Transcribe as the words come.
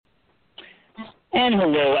And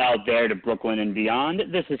hello out there to Brooklyn and beyond.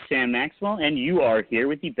 This is Sam Maxwell, and you are here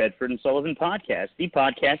with the Bedford Sullivan podcast, the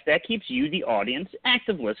podcast that keeps you, the audience,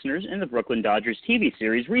 active listeners in the Brooklyn Dodgers TV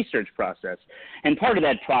series research process. And part of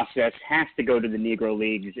that process has to go to the Negro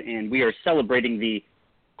Leagues, and we are celebrating the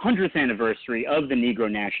 100th anniversary of the Negro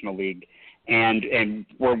National League. And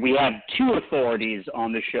where we have two authorities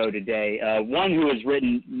on the show today, one who has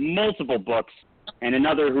written multiple books and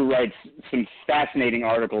another who writes some fascinating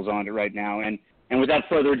articles on it right now. And without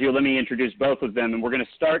further ado, let me introduce both of them. And we're going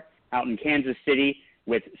to start out in Kansas City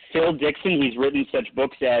with Phil Dixon. He's written such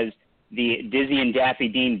books as the Dizzy and Daffy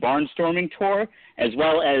Dean Barnstorming Tour, as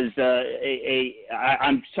well as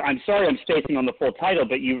I'm sorry I'm spacing on the full title,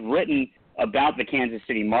 but you've written about the Kansas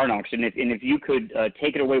City Monarchs. And if you could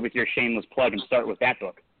take it away with your shameless plug and start with that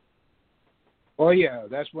book. Oh, yeah,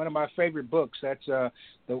 that's one of my favorite books. That's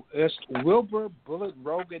Wilbur Bullet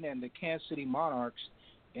Rogan and the Kansas City Monarchs.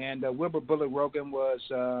 And Wilbur Bullet Rogan was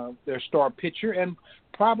their star pitcher and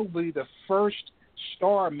probably the first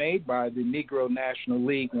star made by the Negro National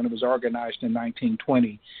League when it was organized in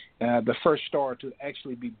 1920, the first star to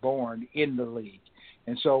actually be born in the league.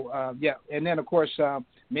 And so, and then, of course,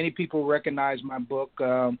 many people recognize my book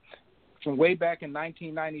from way back in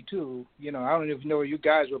 1992. You know, I don't even know if you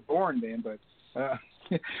guys were born then, but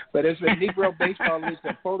it's the Negro Baseball League,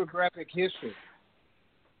 a photographic history.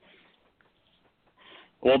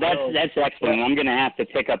 Well, that's excellent. I'm going to have to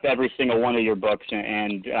pick up every single one of your books,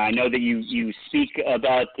 and I know that you speak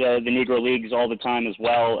about the Negro Leagues all the time as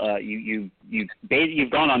well. You've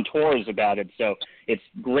gone on tours about it, so it's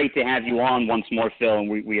great to have you on once more, Phil, and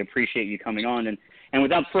we appreciate you coming on. And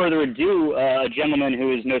without further ado, a gentleman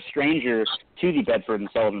who is no stranger to the Bedford and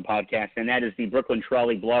Sullivan podcast, and that is the Brooklyn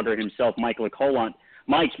Trolley blogger himself, Mike Lecolant.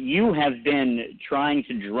 Mike, you have been trying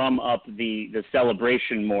to drum up the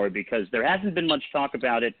celebration more because there hasn't been much talk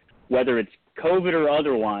about it, whether it's COVID or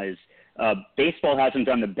otherwise. Baseball hasn't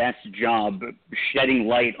done the best job shedding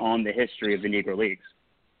light on the history of the Negro Leagues.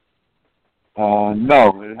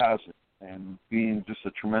 No, it hasn't. And being just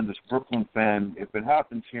a tremendous Brooklyn fan, if it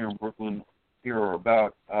happens here in Brooklyn, here or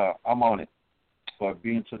about, I'm on it. But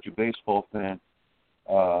being such a baseball fan,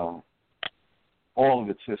 all of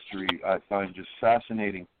its history I find just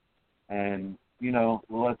fascinating, and you know,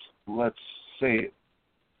 let's say it,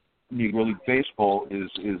 Negro League baseball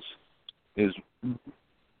is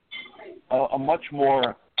a much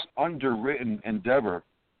more underwritten endeavor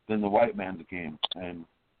than the white man's game, and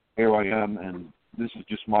here I am, and this is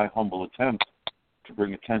just my humble attempt to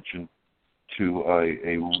bring attention to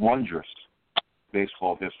a wondrous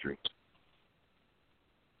baseball history.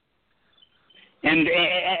 And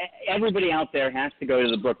everybody out there has to go to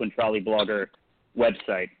the Brooklyn Trolley Blogger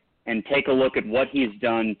website and take a look at what he's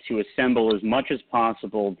done to assemble as much as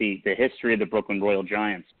possible the history of the Brooklyn Royal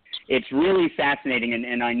Giants. It's really fascinating,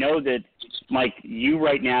 and I know that, Mike, you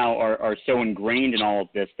right now are so ingrained in all of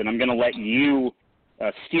this that I'm going to let you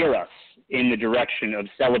steer us in the direction of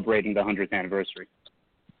celebrating the 100th anniversary.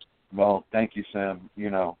 Well, thank you, Sam. You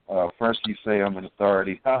know, first you say I'm an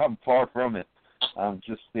authority. I'm far from it. I'm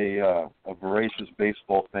just a voracious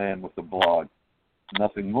baseball fan with a blog.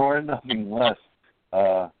 Nothing more, nothing less.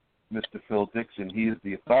 Mr. Phil Dixon, he is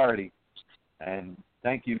the authority. And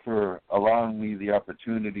thank you for allowing me the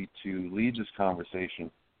opportunity to lead this conversation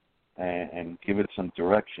and give it some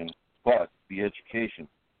direction. But the education,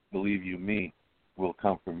 believe you me, will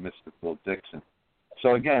come from Mr. Phil Dixon.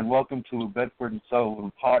 So again, welcome to a Bedford and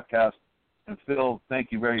Sullivan podcast. And Phil,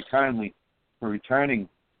 thank you very kindly for returning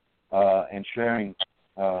and sharing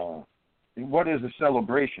what is a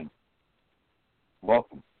celebration.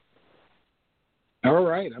 Welcome. All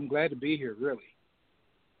right. I'm glad to be here, really.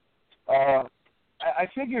 I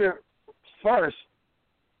figure first,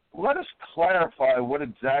 let us clarify what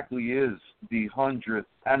exactly is the 100th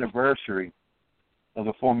anniversary of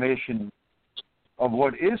the formation of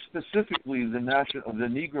what is specifically the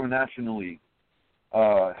Negro National League,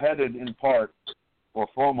 headed in part or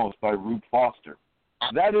foremost by Rube Foster.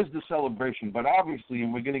 That is the celebration, but obviously,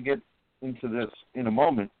 and we're going to get into this in a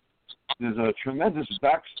moment, there's a tremendous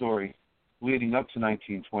backstory leading up to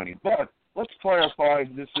 1920. But let's clarify,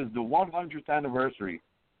 this is the 100th anniversary,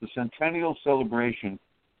 the centennial celebration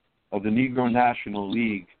of the Negro National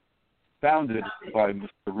League, founded by Mr.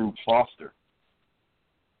 Rube Foster.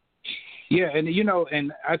 Yeah, and you know,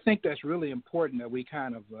 and I think that's really important that we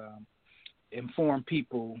kind of inform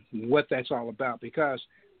people what that's all about, because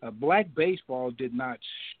black baseball did not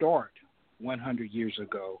start 100 years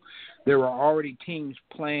ago. There were already teams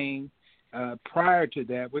playing prior to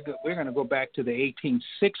that. We're going to go back to the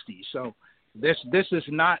 1860s. So this is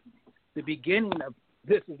not the beginning of,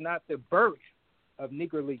 this is not the birth of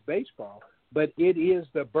Negro League baseball. but it is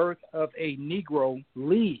the birth of a Negro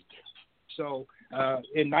League. So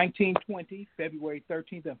in 1920, February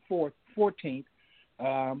 13th and 14th,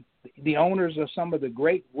 the owners of some of the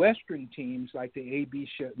great Western teams like the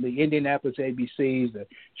Indianapolis ABCs, the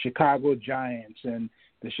Chicago Giants, and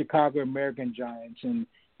the Chicago American Giants, and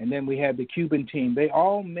then we had the Cuban team. They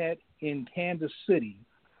all met in Kansas City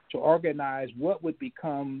to organize what would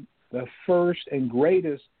become the first and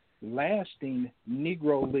greatest lasting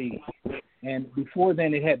Negro League. And before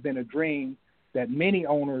then, it had been a dream that many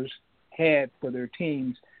owners had for their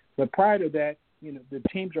teams. But prior to that, the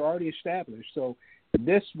teams are already established. So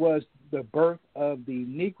this was the birth of the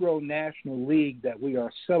Negro National League that we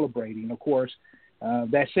are celebrating. Of course,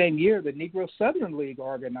 that same year, the Negro Southern League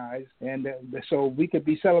organized, and so we could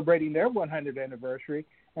be celebrating their 100th anniversary.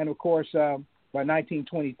 And, of course, by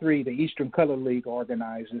 1923, the Eastern Color League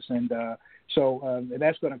organizes, and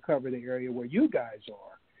that's going to cover the area where you guys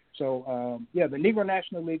are. So, the Negro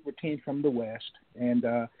National League were teams from the West, and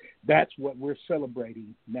that's what we're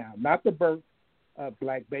celebrating now. Not the birth of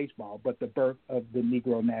black baseball, but the birth of the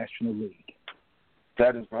Negro National League.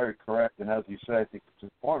 That is very correct, and as you say, I think it's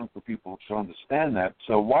important for people to understand that.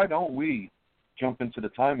 So why don't we jump into the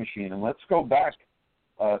time machine, and let's go back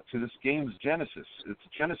to this game's genesis. Its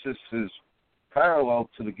genesis is parallel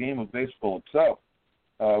to the game of baseball itself.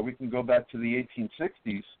 We can go back to the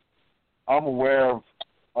 1860s. I'm aware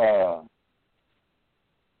of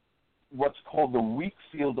what's called the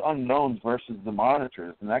Wheatfield Unknowns versus the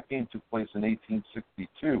Monitors, and that game took place in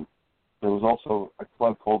 1862. There was also a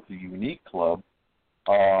club called the Unique Club,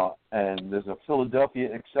 and there's a Philadelphia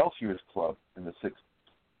Excelsiors Club in the 60s.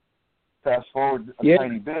 Fast forward a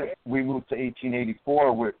tiny bit, we moved to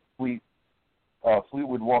 1884 with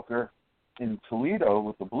Fleetwood Walker in Toledo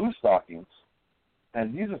with the Blue Stockings,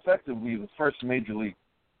 and he's effectively the first Major League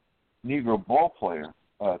Negro ball player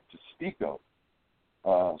to speak of.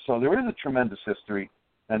 So there is a tremendous history,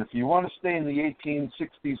 and if you want to stay in the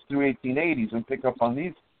 1860s through 1880s and pick up on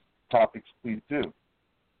these topics, please do.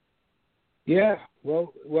 Yeah,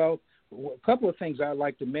 well, a couple of things I'd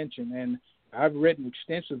like to mention, and I've written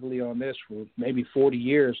extensively on this for maybe 40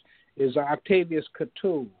 years, is Octavius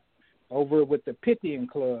Couture over with the Pythian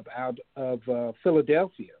Club out of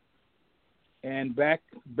Philadelphia. And back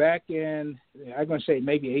in, I'm going to say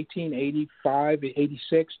maybe 1885,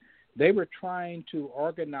 86, they were trying to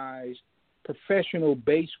organize professional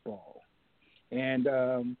baseball. And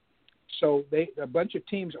so a bunch of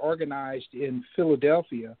teams organized in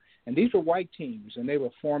Philadelphia, and these were white teams, and they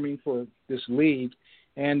were forming for this league.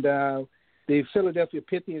 And the Philadelphia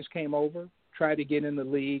Pythians came over, tried to get in the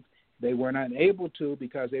league. They were not able to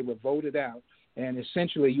because they were voted out. And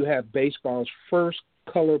essentially you have baseball's first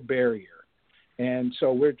color barrier. And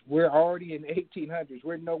so we're already in the 1800s.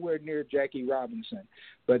 We're nowhere near Jackie Robinson.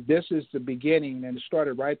 But this is the beginning, and it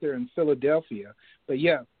started right there in Philadelphia. But,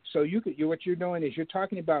 yeah, so what you're doing is you're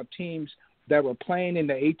talking about teams that were playing in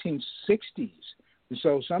the 1860s. And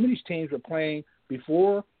so some of these teams were playing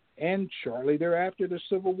before and shortly thereafter the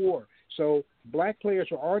Civil War. So black players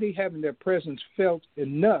were already having their presence felt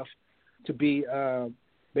enough to be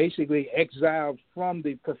basically exiled from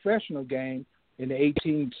the professional game in the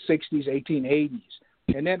 1860s, 1880s.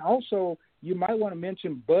 And then also you might want to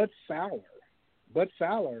mention Bud Fowler. Bud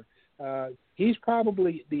Fowler, he's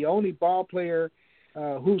probably the only ball player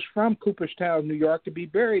who's from Cooperstown, New York, to be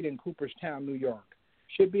buried in Cooperstown, New York.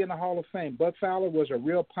 Should be in the Hall of Fame. Bud Fowler was a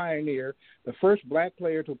real pioneer, the first black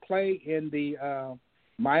player to play in the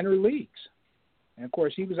minor leagues. And, of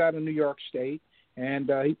course, he was out of New York State,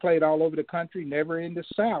 and he played all over the country, never in the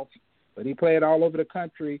South. But he played all over the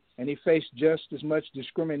country, and he faced just as much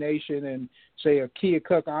discrimination in, say, a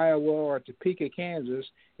Keokuk, Iowa, or Topeka, Kansas,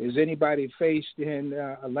 as anybody faced in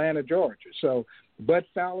Atlanta, Georgia. So Bud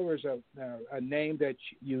Fowler is a name that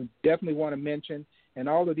you definitely want to mention, and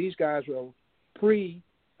all of these guys were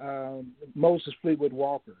pre-Moses Fleetwood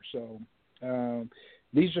Walker. So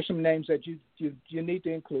these are some names that you need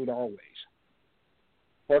to include always.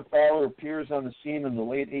 Bud Fowler appears on the scene in the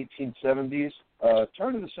late 1870s.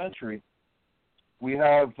 Turn of the century, we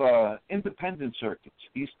have independent circuits,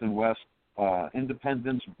 east and west,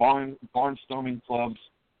 independents, barnstorming clubs,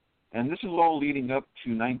 and this is all leading up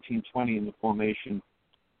to 1920 in the formation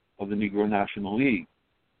of the Negro National League.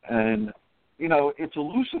 And, you know, it's a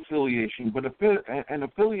loose affiliation, but an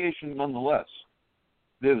affiliation nonetheless.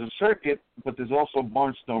 There's a circuit, but there's also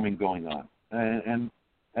barnstorming going on. And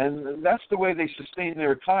that's the way they sustain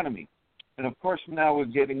their economy. And, of course, now we're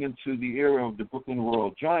getting into the era of the Brooklyn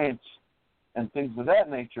Royal Giants and things of that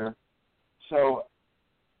nature. So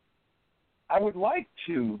I would like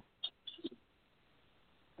to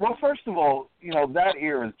Well, first of all, that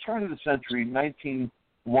era, turn of the century,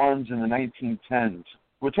 1901s and the 1910s,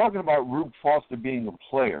 we're talking about Rube Foster being a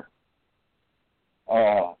player.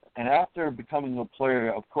 And after becoming a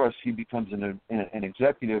player, of course, he becomes an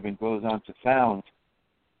executive and goes on to found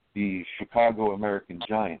the Chicago American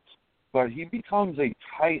Giants. But he becomes a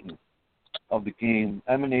titan of the game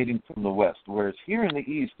emanating from the West, whereas here in the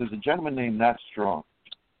East, there's a gentleman named Nat Strong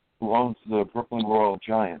who owns the Brooklyn Royal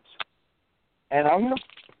Giants. And I'm going to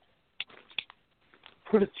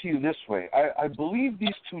put it to you this way. I believe these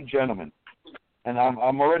two gentlemen, and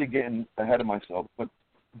I'm already getting ahead of myself, but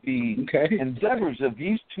the endeavors of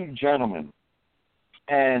these two gentlemen,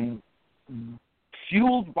 and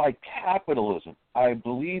fueled by capitalism, I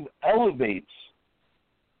believe elevates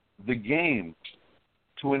the game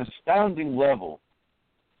to an astounding level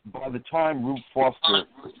by the time Rube Foster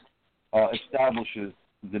establishes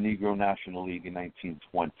the Negro National League in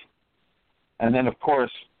 1920. And then, of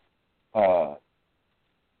course,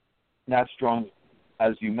 Nat Strong,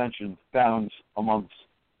 as you mentioned, founds amongst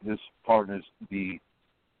his partners the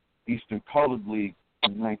Eastern Colored League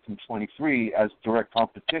in 1923 as direct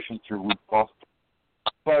competition to Rube Foster.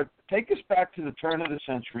 But take us back to the turn of the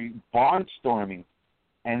century, barnstorming,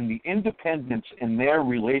 and the independents in their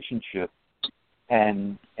relationship,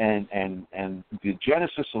 and the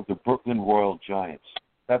genesis of the Brooklyn Royal Giants.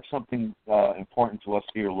 That's something important to us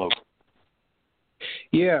here locally.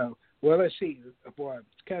 Yeah. Well, let's see. Boy,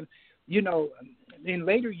 it's kind of, in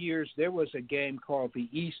later years, there was a game called the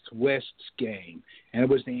East-West game, and it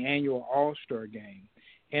was the annual All-Star game.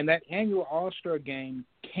 And that annual All-Star game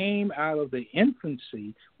came out of the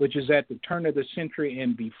infancy, which is at the turn of the century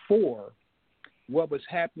and before, what was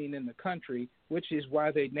happening in the country, which is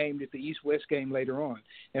why they named it the East-West game later on.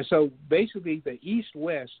 And so basically the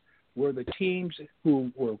East-West were the teams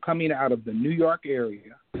who were coming out of the New York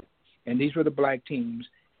area, and these were the black teams.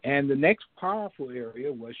 And the next powerful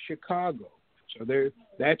area was Chicago. So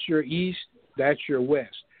that's your East, that's your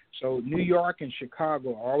West. So New York and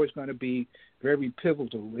Chicago are always going to be very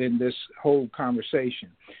pivotal in this whole conversation.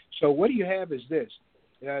 So what you have is this.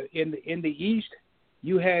 In the East,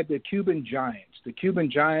 you had the Cuban Giants. The Cuban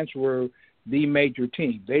Giants were the major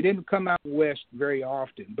team. They didn't come out west very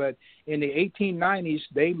often, but in the 1890s,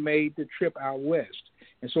 they made the trip out west.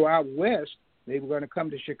 And so out west, they were going to come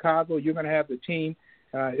to Chicago. You're going to have the team.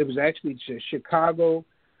 It was actually Chicago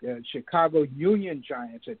Union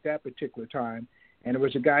Giants at that particular time. And there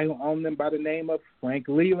was a guy who owned them by the name of Frank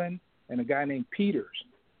Leland and a guy named Peters.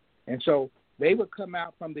 And so they would come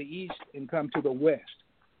out from the east and come to the west.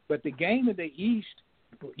 But the game in the east,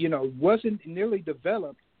 wasn't nearly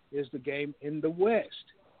developed as the game in the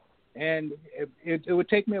west. And it would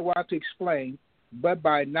take me a while to explain, but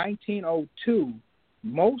by 1902,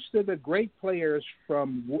 most of the great players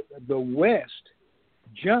from the west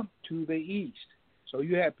jumped to the east. So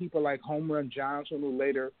you had people like Home Run Johnson, who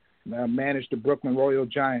later managed the Brooklyn Royal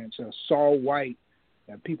Giants, Saul White,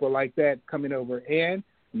 people like that coming over. And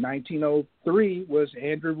 1903 was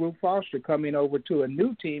Andrew Rube Foster coming over to a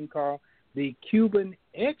new team called the Cuban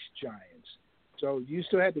X-Giants. So you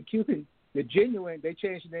still had the genuine, they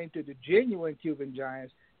changed the name to the genuine Cuban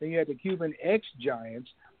Giants. Then you had the Cuban X-Giants.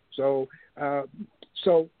 So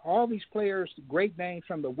all these players, great names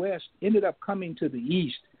from the West, ended up coming to the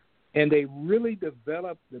East, and they really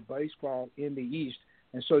developed the baseball in the East.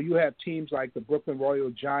 And so you have teams like the Brooklyn Royal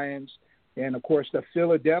Giants and, of course, the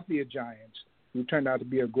Philadelphia Giants, who turned out to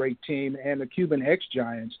be a great team, and the Cuban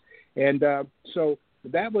X-Giants. And so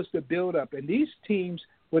that was the build-up. And these teams,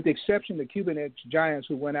 with the exception of the Cuban X-Giants,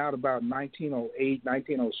 who went out about 1908,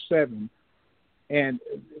 1907, and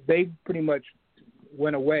they pretty much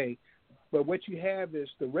went away. But what you have is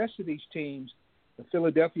the rest of these teams, the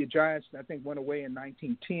Philadelphia Giants, I think, went away in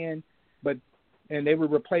 1910, and they were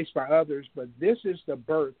replaced by others. But this is the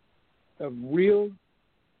birth of real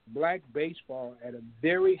black baseball at a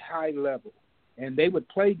very high level. And they would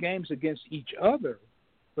play games against each other,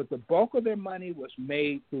 but the bulk of their money was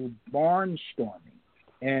made through barnstorming.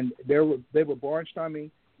 And they were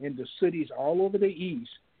barnstorming into cities all over the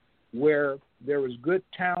East where there was good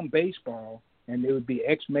town baseball, and there would be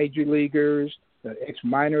ex-major leaguers,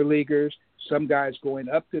 ex-minor leaguers, some guys going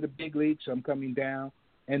up to the big league, some coming down.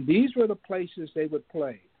 And these were the places they would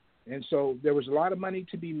play. And so there was a lot of money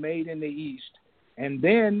to be made in the East. And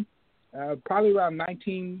then probably around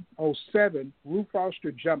 1907, Rube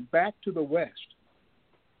Foster jumped back to the West,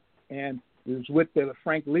 and it was with the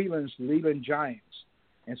Frank Leland's Leland Giants.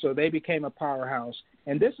 And so they became a powerhouse.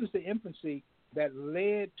 And this is the infancy that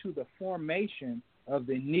led to the formation of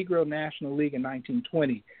the Negro National League in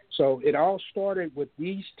 1920. So it all started with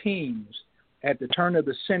these teams at the turn of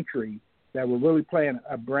the century, that were really playing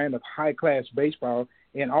a brand of high-class baseball,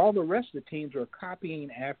 and all the rest of the teams were copying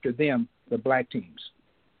after them, the black teams.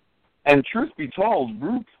 And truth be told,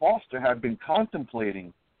 Rube Foster had been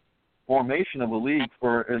contemplating formation of a league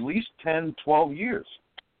for at least 10, 12 years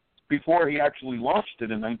before he actually launched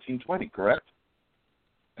it in 1920, correct?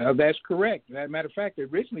 That's correct. As a matter of fact, it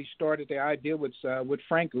originally started the idea with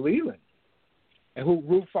Frank Leland, who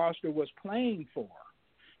Rube Foster was playing for.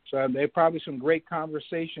 So there probably some great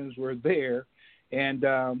conversations were there, and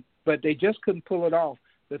but they just couldn't pull it off.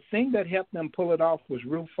 The thing that helped them pull it off was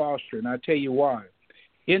Rube Foster, and I'll tell you why.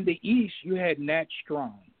 In the East, you had Nat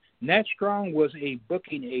Strong. Nat Strong was a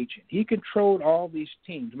booking agent. He controlled all these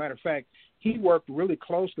teams. As a matter of fact, he worked really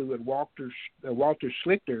closely with Walter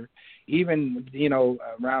Schlichter, even,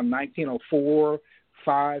 around 1904,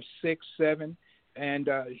 5, 6, 7. And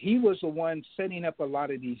he was the one setting up a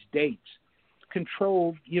lot of these dates,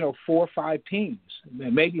 controlled, 4 or 5 teams,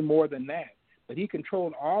 maybe more than that. But he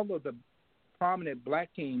controlled all of the prominent black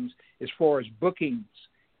teams as far as bookings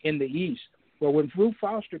in the East. Well, when Rube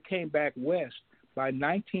Foster came back west, by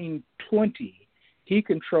 1920, he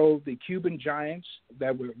controlled the Cuban Giants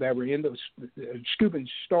that were in the Cuban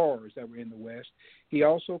Stars that were in the West. He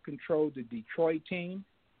also controlled the Detroit team.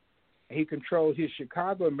 He controlled his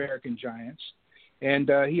Chicago American Giants,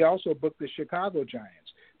 and he also booked the Chicago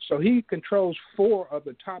Giants. So he controls 4 of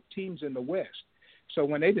the top teams in the West. So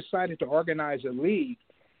when they decided to organize a league,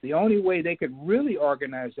 the only way they could really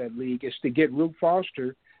organize that league is to get Rube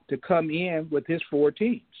Foster to come in with his 4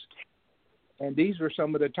 teams. And these were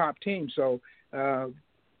some of the top teams. So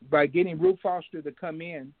by getting Rube Foster to come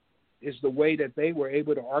in is the way that they were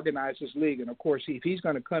able to organize this league. And, of course, if he's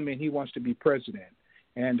going to come in, he wants to be president.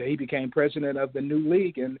 And he became president of the new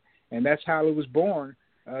league, and that's how it was born.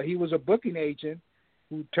 He was a booking agent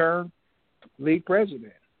who turned league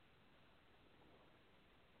president.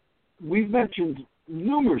 We've mentioned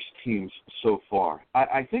numerous teams so far.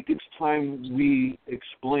 I think it's time we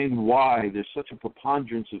explain why there's such a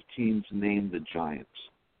preponderance of teams named the Giants.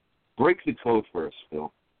 Break the code for us,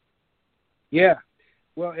 Phil. Yeah.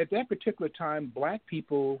 Well, at that particular time, black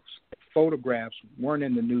people's photographs weren't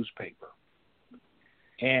in the newspaper.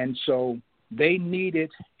 And so they needed,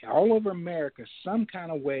 all over America, some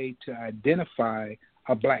kind of way to identify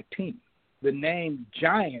a black team. The name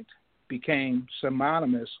Giant became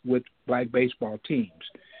synonymous with black baseball teams.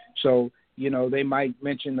 So, they might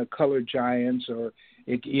mention the Colored Giants or,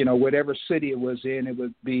 whatever city it was in, it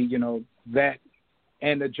would be, that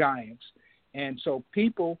and the Giants. And so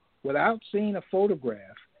people, without seeing a photograph,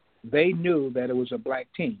 they knew that it was a black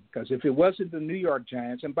team. Because if it wasn't the New York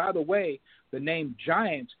Giants, and by the way, the name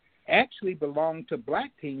Giants actually belonged to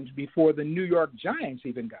black teams before the New York Giants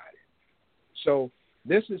even got it. So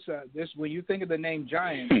this when you think of the name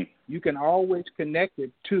Giants, you can always connect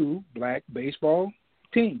it to black baseball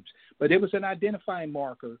teams. But it was an identifying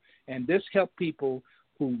marker, and this helped people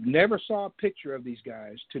who never saw a picture of these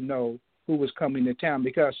guys to know who was coming to town.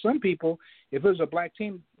 Because some people, if it was a black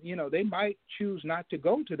team, they might choose not to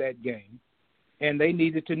go to that game, and they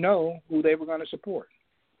needed to know who they were going to support.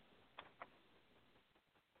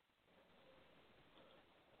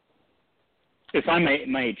 If I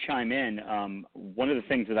may chime in, one of the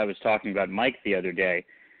things that I was talking about Mike the other day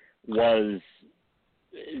was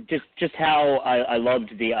just how I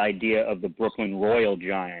loved the idea of the Brooklyn Royal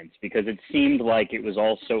Giants, because it seemed like it was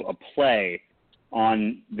also a play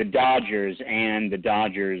on the Dodgers, and the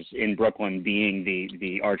Dodgers in Brooklyn being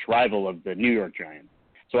the arch rival of the New York Giants.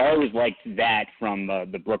 So I always liked that from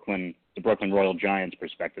the Brooklyn Royal Giants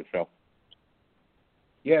perspective, Phil.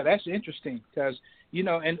 Yeah, that's interesting because,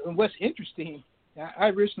 and what's interesting, I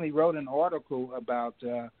recently wrote an article about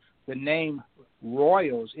the name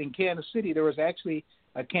Royals. In Kansas City, there was actually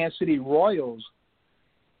a Kansas City Royals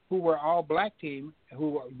who were all black team who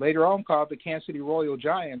were later on called the Kansas City Royal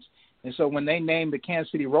Giants. And so when they named the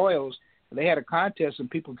Kansas City Royals, they had a contest and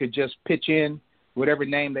people could just pitch in whatever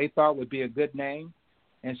name they thought would be a good name.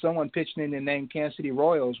 And someone pitched in the name Kansas City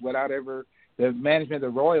Royals without ever the management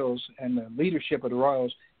of the Royals and the leadership of the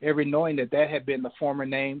Royals ever knowing that had been the former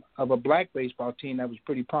name of a black baseball team that was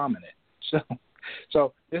pretty prominent.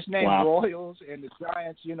 So this name Royals and the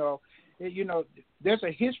Giants, there's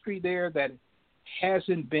a history there that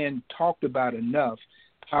hasn't been talked about enough,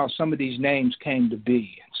 how some of these names came to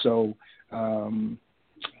be. So,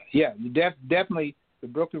 definitely the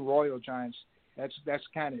Brooklyn Royal Giants, that's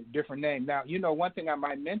kind of a different name. Now, one thing I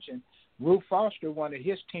might mention, Rube Foster wanted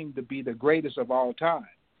his team to be the greatest of all time.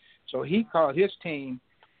 So he called his team,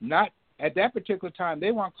 not at that particular time,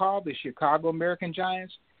 they weren't called the Chicago American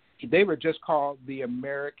Giants. They were just called the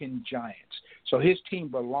American Giants. So his team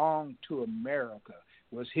belonged to America,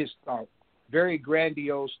 was his thought very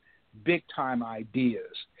grandiose, big-time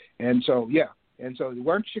ideas. And so, and so they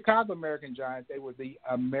weren't Chicago American Giants, they were the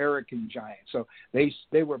American Giants. So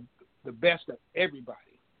they were the best of everybody.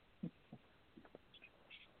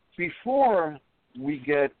 Before we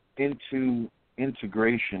get into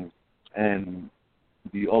integration and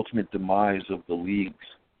the ultimate demise of the leagues,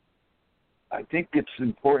 I think it's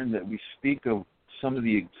important that we speak of some of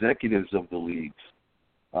the executives of the leagues,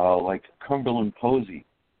 like Cumberland Posey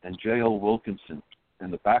and J.L. Wilkinson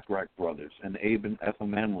and the Backrack brothers and Abe and Ethel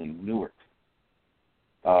Manley, Newark.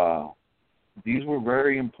 These were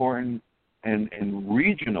very important and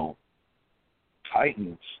regional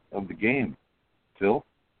titans of the game. Phil?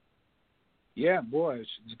 Yeah, boy,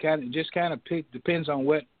 it kind of depends on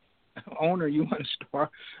what owner you want to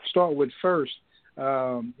start with first.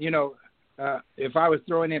 If I was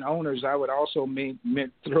throwing in owners, I would also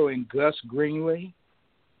meant throw in Gus Greenway,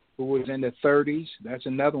 who was in the 30s. That's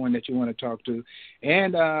another one that you want to talk to.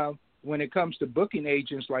 And when it comes to booking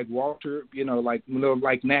agents like Walter, like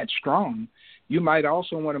Nat Strong, you might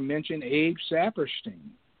also want to mention Abe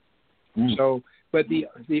Saperstein. So, but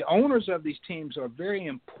the owners of these teams are very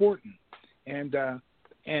important. And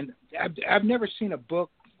I've never seen a book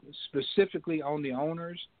specifically on the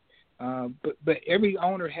owners, but every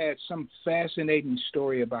owner had some fascinating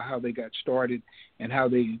story about how they got started and how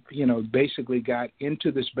they, basically got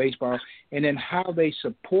into this baseball, and then how they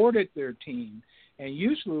supported their team. And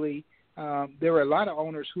usually there were a lot of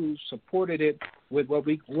owners who supported it with what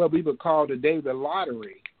we would call today the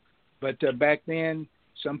lottery. But back then,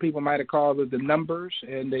 some people might have called it the numbers,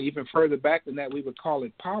 and even further back than that, we would call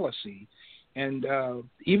it policy. And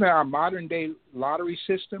even our modern-day lottery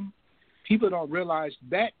system, people don't realize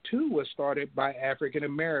that, too, was started by African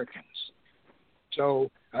Americans.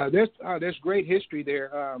 So there's great history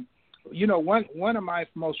there. One of my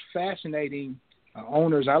most fascinating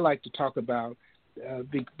owners I like to talk about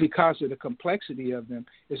because of the complexity of them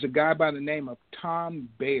is a guy by the name of Tom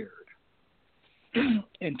Baird.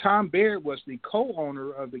 And Tom Baird was the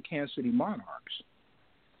co-owner of the Kansas City Monarchs.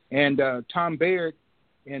 And Tom Baird,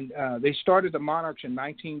 they started the Monarchs in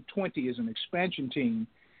 1920 as an expansion team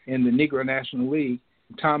in the Negro National League.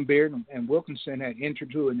 Tom Baird and Wilkinson had entered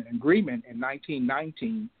into an agreement in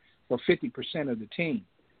 1919 for 50% of the team.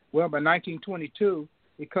 Well, by 1922,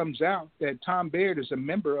 it comes out that Tom Baird is a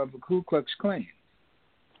member of the Ku Klux Klan.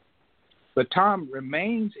 But Tom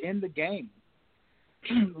remains in the game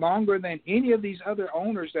longer than any of these other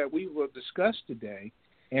owners that we will discuss today.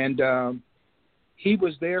 And he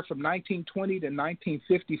was there from 1920 to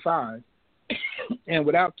 1955. And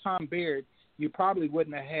without Tom Baird, you probably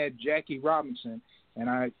wouldn't have had Jackie Robinson.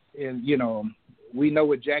 And we know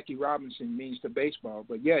what Jackie Robinson means to baseball.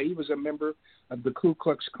 But, yeah, he was a member of the Ku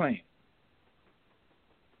Klux Klan.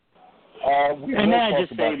 And may I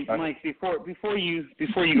just say, Mike, before you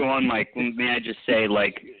go on, Mike, may I just say,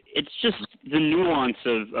 it's just the nuance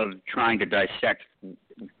of trying to dissect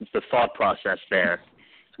the thought process there,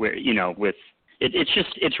 where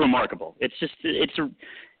it's remarkable.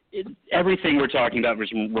 Everything we're talking about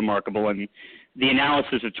is remarkable, and the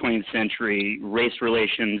analysis of 20th century race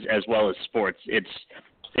relations as well as sports. This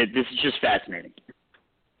is just fascinating.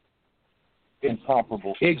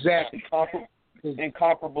 Incomparable. Exactly.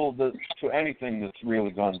 Incomparable to anything that's really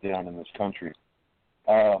gone down in this country.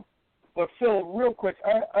 But Phil, real quick,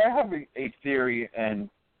 I have a theory, and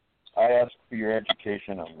I ask for your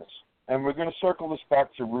education on this. And we're going to circle this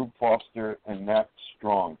back to Rube Foster and Nat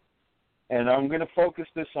Strong. And I'm going to focus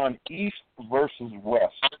this on East versus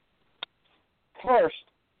West. First,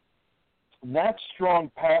 Nat Strong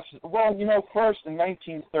passes. Well, first in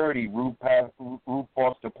 1930, Rube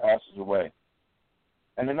Foster passes away.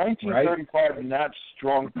 And in 1935, right, Nat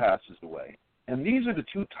Strong passes away. And these are the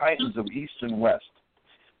two titans of East and West.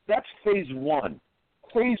 That's phase one.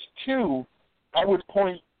 Phase two, I would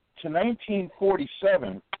point to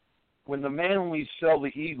 1947, when the Manleys sell the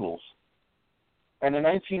Eagles. And in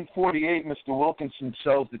 1948, Mr. Wilkinson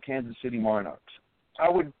sells the Kansas City Monarchs. I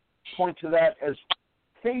would point to that as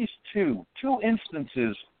phase two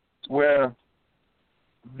instances where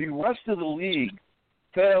the rest of the league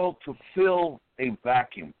failed to fill a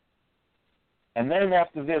vacuum. And then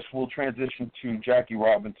after this, we'll transition to Jackie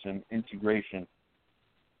Robinson, integration,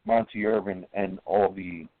 Monty Irvin, and all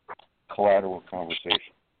the collateral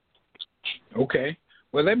conversation. Okay.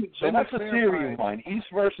 Well, that's a theory of mine. East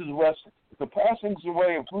versus West. The passings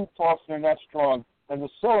away of Rube Foster and Nat Strong, and the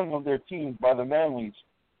selling of their teams by the Manleys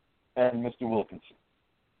and Mr. Wilkinson.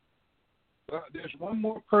 Well, there's one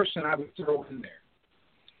more person I would throw in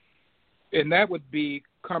there, and that would be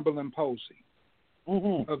Cumberland Posey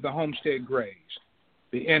of the Homestead Grays.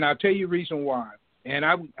 And I'll tell you the reason why. And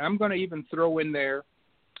I'm going to even throw in there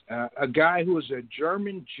a guy who was a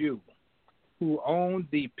German Jew who owned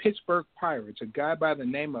the Pittsburgh Pirates, a guy by the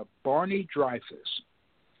name of Barney Dreyfuss.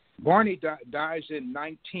 Barney dies in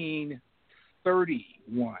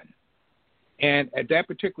 1931. And at that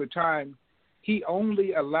particular time, he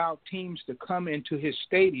only allowed teams to come into his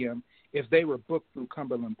stadium if they were booked through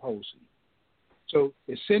Cumberland Posey. So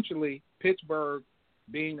essentially, Pittsburgh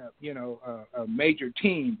being a major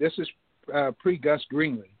team, this is pre-Gus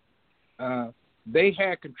Greenlee. They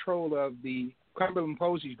had control of the Cumberland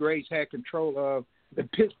Posey's Grays had control of the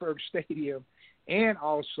Pittsburgh Stadium, and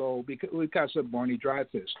also because of Barney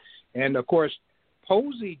Dreyfuss. And of course,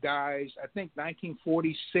 Posey dies, I think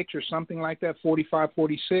 1946 or something like that, 45,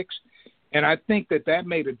 46. And I think that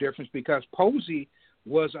made a difference because Posey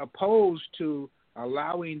was opposed to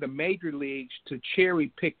allowing the major leagues to cherry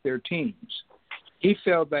pick their teams. He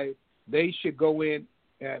felt that they should go in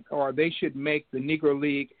or they should make the Negro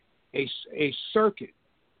League a circuit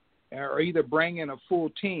or either bring in a full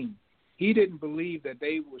team. He didn't believe that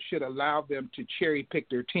they should allow them to cherry pick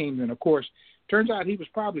their teams. And of course, turns out he was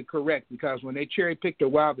probably correct because when they cherry picked a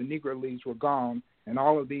while, the Negro Leagues were gone, and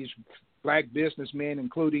all of these black businessmen,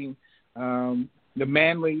 including the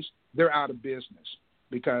Manleys, they're out of business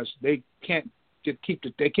because they can't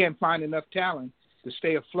find enough talent to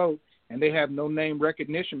stay afloat, and they have no name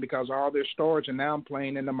recognition because all their stars are now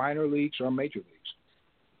playing in the minor leagues or major leagues.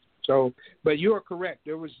 So, but you are correct.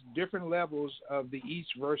 There was different levels of the East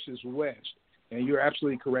versus West, and you're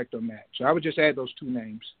absolutely correct on that. So I would just add those two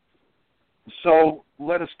names. So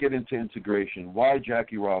let us get into integration. Why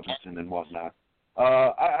Jackie Robinson and whatnot?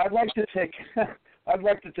 I'd like to take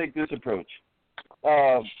this approach.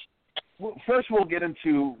 First, we'll get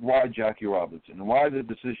into why Jackie Robinson and why the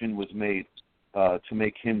decision was made to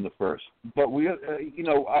make him the first. But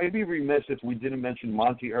I'd be remiss if we didn't mention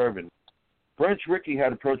Monty Irvin. Branch Rickey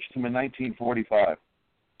had approached him in 1945.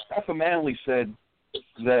 Alpha Manley said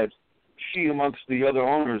that she, amongst the other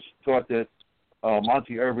owners, thought that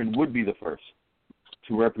Monty Irvin would be the first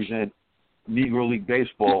to represent Negro League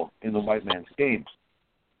baseball in the white man's game.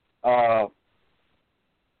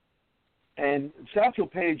 And Satchel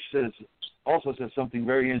Paige also says something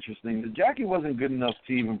very interesting, that Jackie wasn't good enough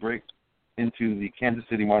to even break into the Kansas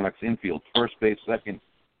City Monarchs infield, first base, second,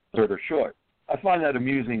 third, or short. I find that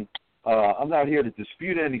amusing. I'm not here to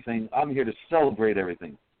dispute anything. I'm here to celebrate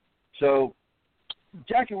everything. So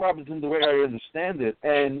Jackie Robinson, the way I understand it,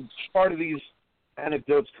 and part of these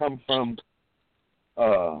anecdotes come from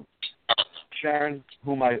Sharon,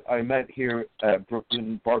 whom I met here at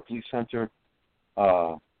Brooklyn Barclays Center,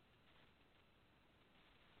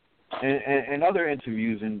 and other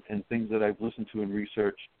interviews and things that I've listened to and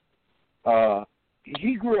researched.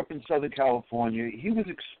 He grew up in Southern California. He was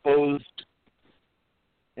exposed,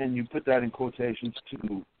 and you put that in quotations,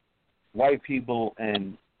 to white people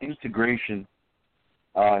and integration.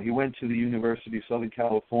 He went to the University of Southern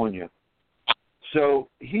California. So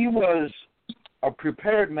he was a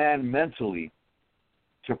prepared man mentally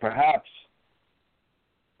to perhaps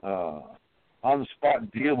on the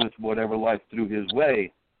spot deal with whatever life threw his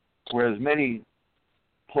way, whereas many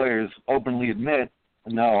players openly admit,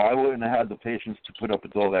 no, I wouldn't have had the patience to put up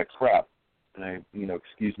with all that crap. And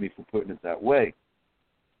excuse me for putting it that way.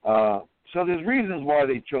 So there's reasons why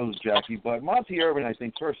they chose Jackie, but Monty Irvin, I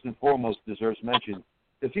think, first and foremost deserves mention.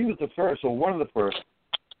 If he was the first, or one of the first,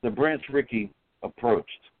 the Branch Rickey approached.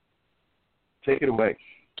 Take it away.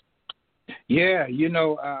 Yeah,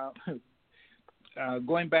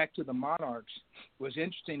 going back to the Monarchs, what's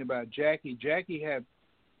interesting about Jackie had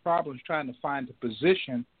problems trying to find the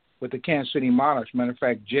position with the Kansas City Monarchs. Matter of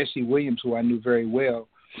fact, Jesse Williams, who I knew very well,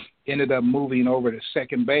 ended up moving over to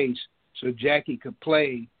second base so Jackie could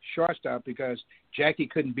play shortstop because Jackie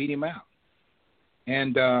couldn't beat him out.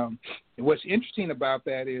 And what's interesting about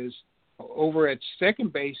that is over at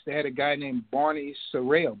second base, they had a guy named Barney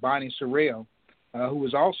Sorrell, who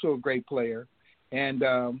was also a great player. And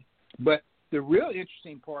but the real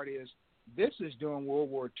interesting part is this is during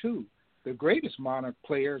World War II. The greatest Monarch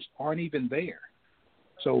players aren't even there.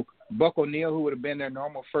 So Buck O'Neill, who would have been their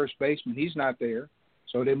normal first baseman, he's not there.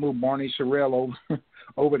 So they moved Barney Sorrell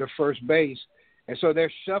over to first base. And so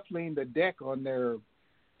they're shuffling the deck on their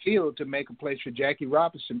field to make a place for Jackie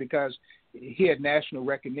Robinson because he had national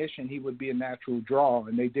recognition. He would be a natural draw,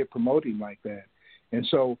 and they did promote him like that. And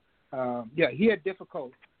so, he had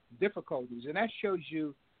difficulties. And that shows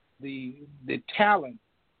you the talent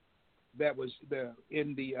that was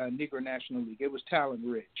in the Negro National League. It was talent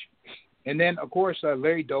rich. And then, of course,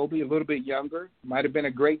 Larry Doby, a little bit younger, might have been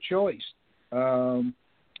a great choice.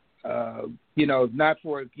 not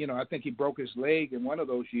for, I think he broke his leg in one of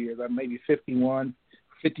those years, maybe 51,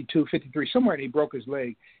 52, 53, somewhere he broke his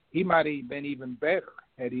leg. He might have been even better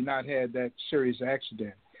had he not had that serious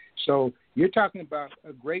accident. So you're talking about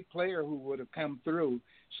a great player who would have come through.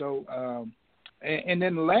 So, and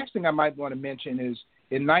then the last thing I might want to mention is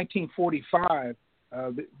in 1945,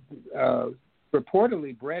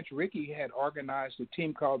 reportedly Branch Rickey had organized a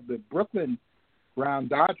team called the Brooklyn Brown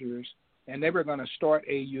Dodgers, and they were going to start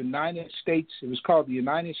a United States, it was called the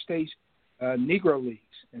United States Negro Leagues.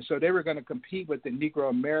 And so they were going to compete with the Negro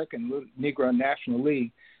American, Negro National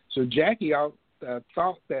League. So Jackie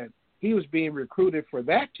thought that he was being recruited for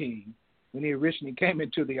that team when he originally came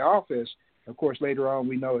into the office. Of course, later on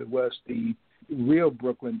we know it was the real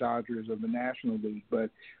Brooklyn Dodgers of the National League. But,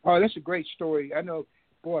 that's a great story. I know,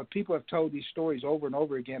 people have told these stories over and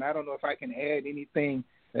over again. I don't know if I can add anything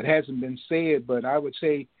that hasn't been said, but I would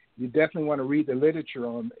say you definitely want to read the literature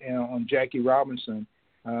on Jackie Robinson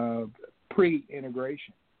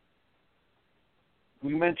pre-integration.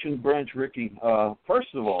 We mentioned Branch Rickey. First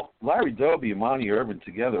of all, Larry Doby and Monty Irvin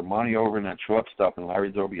together, Monty Irvin at shortstop and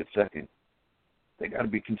Larry Doby at second, they got to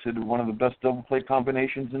be considered one of the best double play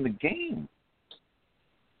combinations in the game.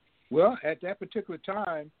 Well, at that particular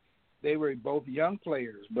time, they were both young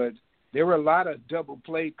players, but there were a lot of double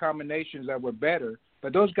play combinations that were better.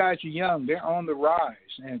 But those guys are young. They're on the rise.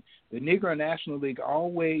 And the Negro National League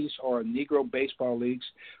or Negro baseball leagues,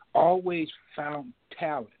 always found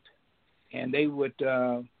talent. And they would,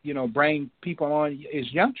 bring people on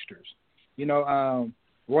as youngsters.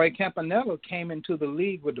 Roy Campanella came into the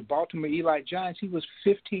league with the Baltimore Eli Giants. He was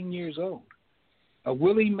 15 years old.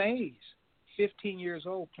 Willie Mays, 15 years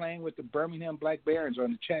old, playing with the Birmingham Black Barons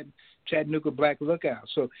on the Chattanooga Black Lookout.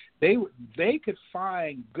 So they could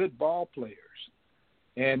find good ball players.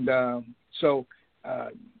 And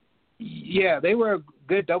they were a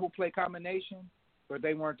good double play combination, but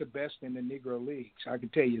they weren't the best in the Negro Leagues. I can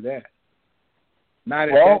tell you that. Not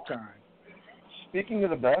at that time. Speaking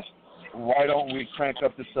of the best, why don't we crank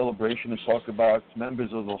up the celebration and talk about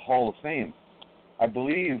members of the Hall of Fame? I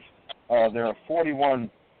believe there are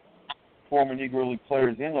 41 former Negro League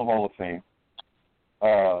players in the Hall of Fame.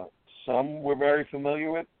 Some we're very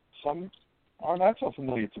familiar with, some are not so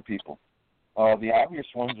familiar to people. The obvious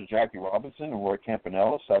ones are Jackie Robinson and Roy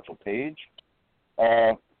Campanella, Satchel Paige.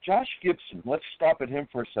 Josh Gibson, let's stop at him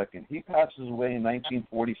for a second. He passes away in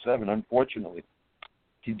 1947, unfortunately.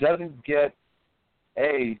 He doesn't get,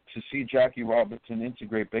 A, to see Jackie Robinson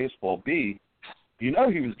integrate baseball. B, he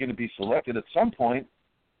was going to be selected at some point.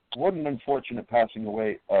 What an unfortunate passing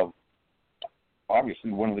away of,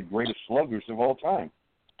 obviously, one of the greatest sluggers of all time.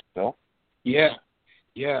 Bill? Yeah.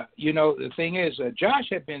 The thing is, Josh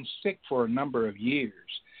had been sick for a number of years.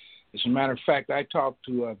 As a matter of fact, I talked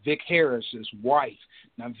to Vic Harris's wife.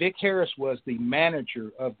 Now, Vic Harris was the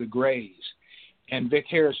manager of the Grays, and Vic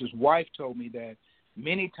Harris's wife told me that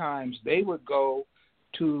many times they would go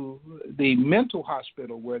to the mental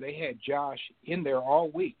hospital where they had Josh in there all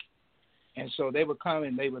week. And so they would come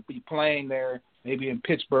and they would be playing there, maybe in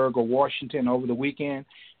Pittsburgh or Washington over the weekend.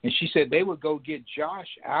 And she said they would go get Josh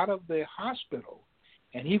out of the hospital,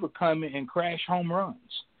 and he would come in and crash home runs.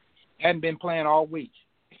 Hadn't been playing all week.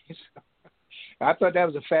 I thought that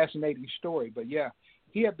was a fascinating story. But, yeah,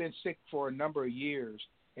 he had been sick for a number of years.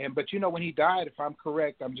 But, when he died, if I'm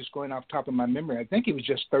correct, I'm just going off the top of my memory, I think he was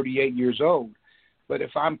just 38 years old. But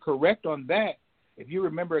if I'm correct on that, if you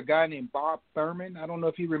remember a guy named Bob Thurman, I don't know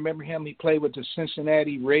if you remember him. He played with the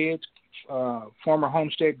Cincinnati Reds, former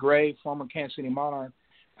Homestead Gray, former Kansas City Monarch.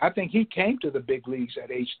 I think he came to the big leagues at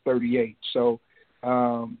age 38. So,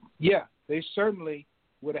 they certainly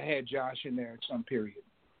would have had Josh in there at some period.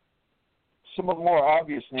 Some of the more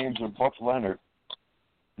obvious names are Buck Leonard,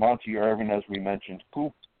 Monty Irvin, as we mentioned,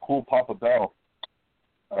 Cool Papa Bell,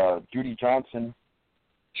 Judy Johnson,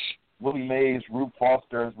 Willie Mays, Rube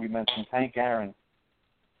Foster, as we mentioned, Hank Aaron.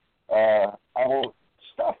 I will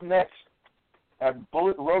stop next at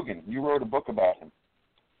Bullet Rogan. You wrote a book about him.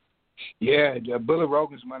 Yeah, Bullet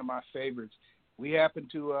Rogan's one of my favorites. We happen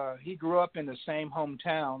to, he grew up in the same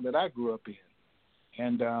hometown that I grew up in.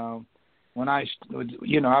 And when I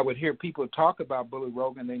would hear people talk about Bullet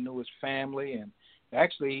Rogan, they knew his family. And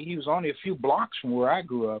actually, he was only a few blocks from where I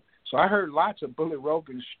grew up. So I heard lots of Bullet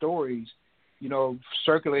Rogan stories,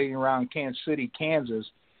 circulating around Kansas City, Kansas.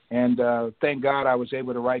 And thank God I was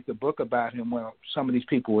able to write the book about him while some of these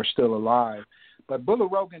people were still alive. But Bullet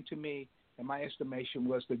Rogan, to me, in my estimation,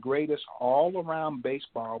 was the greatest all-around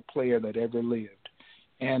baseball player that ever lived.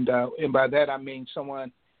 And by that I mean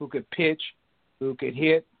someone who could pitch, who could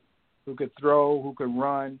hit, who could throw, who could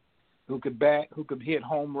run, who could bat, who could hit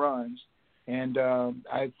home runs. And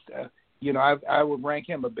I would rank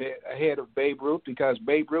him a bit ahead of Babe Ruth because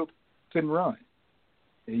Babe Ruth couldn't run.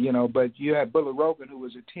 But you had Bullet Rogan, who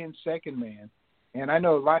was a 10-second man. And I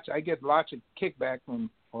know I get lots of kickback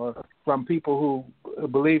from people who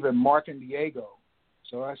believe in Martin Diego.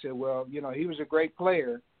 So I said, well, he was a great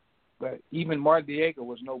player, but even Martin Diego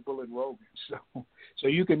was no Bullet Rogan. So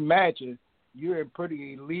you can imagine you're in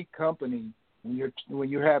pretty elite company when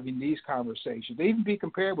you're having these conversations. They even be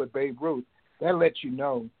compared with Babe Ruth. That lets you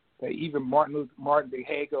know that even Martin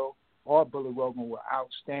Diego or Bullet Rogan were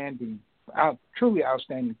truly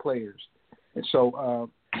outstanding players. And so,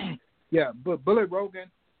 but Bullet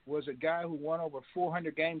Rogan was a guy who won over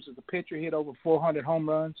 400 games as a pitcher, hit over 400 home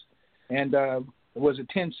runs, and was a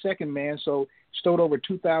 10-second man, so stole over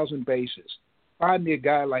 2,000 bases. Find me a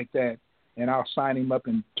guy like that, and I'll sign him up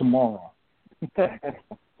tomorrow.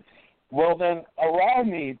 Well, then allow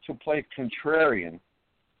me to play contrarian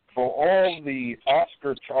for all the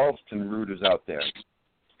Oscar Charleston rooters out there,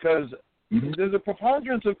 because there's a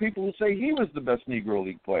preponderance of people who say he was the best Negro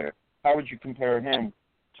League player. How would you compare him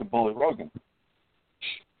to Bullet Rogan?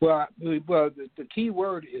 Well, the key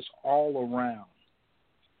word is all around.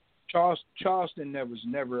 Charleston was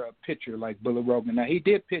never a pitcher like Bullet Rogan. Now he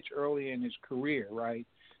did pitch early in his career, right?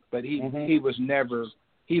 But he was never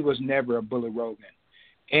a Bullet Rogan.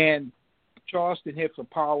 And Charleston hit for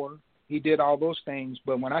power. He did all those things.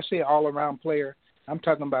 But when I say all around player, I'm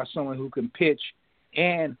talking about someone who can pitch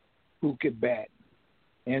and who could bat.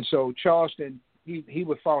 And so Charleston, he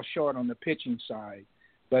would fall short on the pitching side,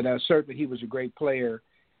 but certainly he was a great player.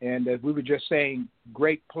 And if we were just saying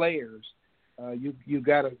great players, you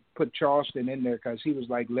got to put Charleston in there because he was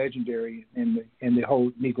like legendary in the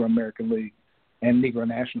whole Negro American League and Negro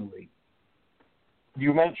National League.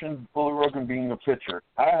 You mentioned Bullet Rogan being a pitcher.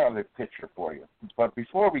 I have a pitcher for you. But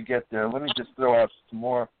before we get there, let me just throw out some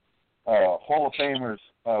more Hall of Famers.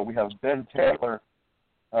 We have Ben Taylor,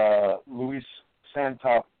 Luis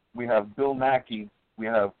Santop, we have Bill Mackey, we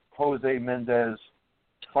have Jose Mendez,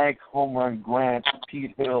 Frank Home Run Grant,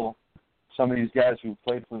 Pete Hill, some of these guys who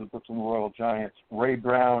played for the Brooklyn Royal Giants, Ray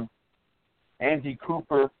Brown, Andy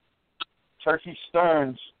Cooper, Turkey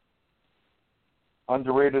Stearns,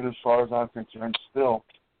 underrated as far as I'm concerned still,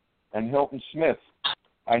 and Hilton Smith.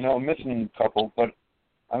 I know I'm missing a couple, but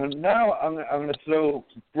I'm going to throw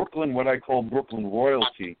Brooklyn, what I call Brooklyn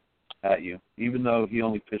royalty, at you, even though he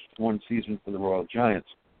only pitched one season for the Royal Giants.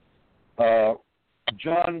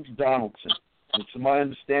 John Donaldson. It's my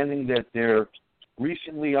understanding that they're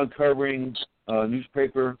recently uncovering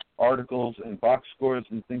newspaper articles and box scores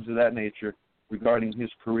and things of that nature regarding his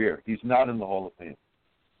career. He's not in the Hall of Fame.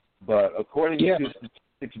 But according to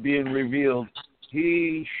statistics being revealed,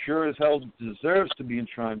 he sure as hell deserves to be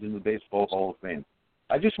enshrined in the Baseball Hall of Fame.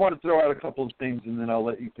 I just want to throw out a couple of things, and then I'll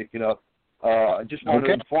let you pick it up. I just want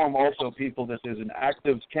to inform also people that there's an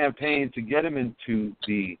active campaign to get him into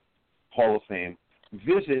the Hall of Fame.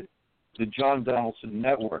 Visit the John Donaldson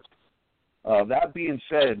Network. That being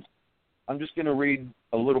said, I'm just going to read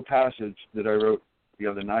a little passage that I wrote the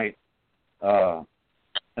other night.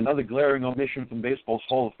 Another glaring omission from baseball's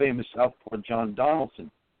Hall of Fame is Southport John Donaldson.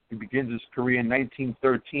 He begins his career in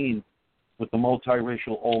 1913 with the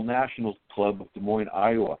multiracial Old National Club of Des Moines,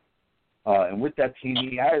 Iowa. And with that team,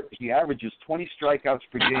 he averages 20 strikeouts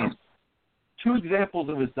per game. Two examples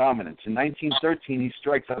of his dominance. In 1913, he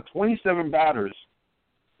strikes out 27 batters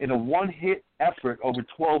in a one-hit effort over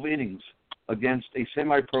 12 innings against a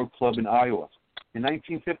semi-pro club in Iowa. In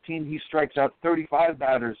 1915, he strikes out 35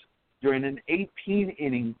 batters during an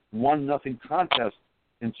 18-inning 1-0 contest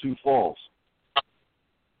in Sioux Falls.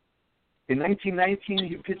 In 1919,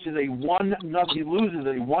 he pitches he loses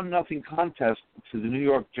a 1-0 contest to the New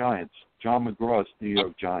York Giants, John McGraw's New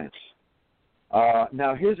York Giants.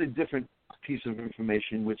 Now, here's a different piece of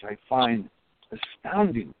information which I find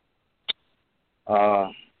astounding.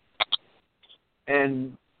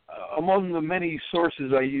 And among the many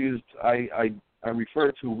sources I used, I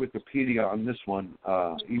refer to Wikipedia on this one,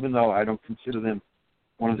 even though I don't consider them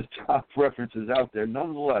one of the top references out there.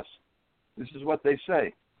 Nonetheless, this is what they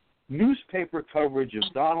say. Newspaper coverage of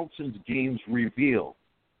Donaldson's games reveal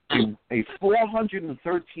a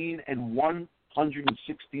 413 and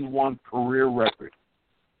 161 career record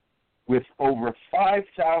with over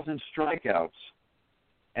 5,000 strikeouts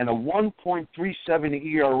and a 1.37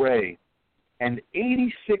 ERA and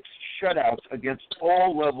 86 shutouts against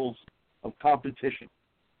all levels of competition.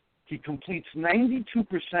 He completes 92%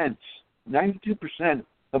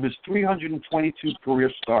 of his 322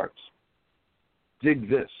 career starts. Dig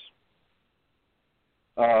this.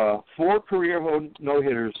 4 career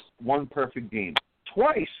no-hitters, 1 perfect game.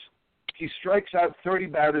 Twice, he strikes out 30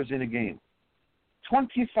 batters in a game.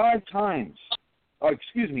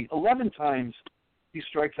 11 times he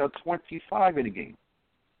strikes out 25 in a game.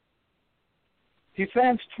 He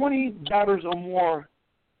fans 20 batters or more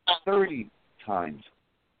 30 times,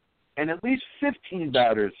 and at least 15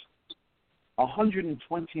 batters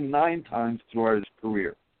 129 times throughout his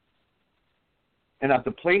career. And at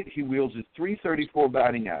the plate, he wields a .334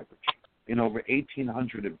 batting average in over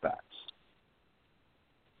 1,800 at-bats.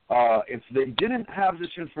 If they didn't have this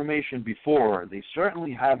information before, they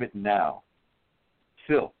certainly have it now.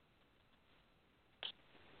 Phil.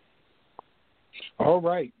 All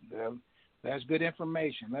right. That's good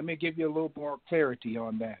information. Let me give you a little more clarity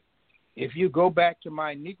on that. If you go back to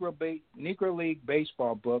my Negro League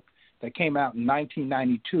baseball book that came out in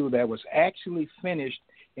 1992 that was actually finished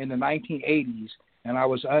in the 1980s, and I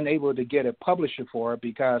was unable to get a publisher for it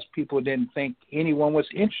because people didn't think anyone was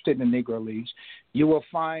interested in the Negro Leagues, you will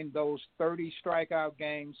find those 30 strikeout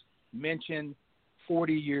games mentioned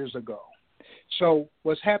 40 years ago. So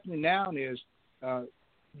what's happening now is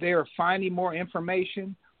they're finding more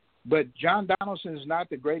information, but John Donaldson is not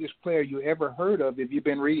the greatest player you ever heard of if you've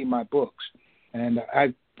been reading my books. And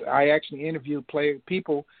I actually interviewed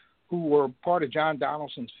people who were part of John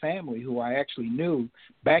Donaldson's family, who I actually knew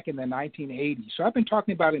back in the 1980s. So I've been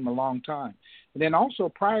talking about him a long time. And then also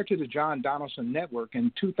prior to the John Donaldson Network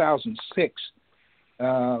in 2006,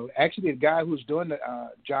 actually the guy who's doing the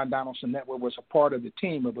John Donaldson Network was a part of the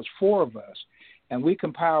team. It was 4 of us. And we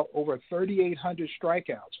compiled over 3,800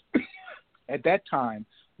 strikeouts at that time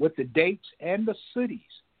with the dates and the cities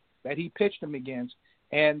that he pitched them against.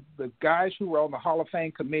 And the guys who were on the Hall of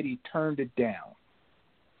Fame committee turned it down.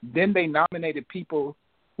 Then they nominated people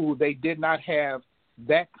who they did not have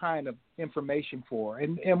that kind of information for.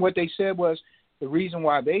 And what they said was the reason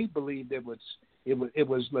why they believed it was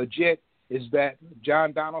legit is that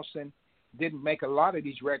John Donaldson didn't make a lot of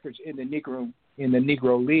these records in the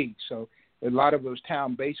Negro League. So a lot of it was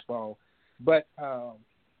town baseball. But, I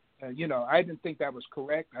didn't think that was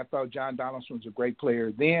correct. I thought John Donaldson was a great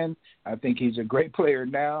player then. I think he's a great player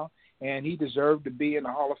now. And he deserved to be in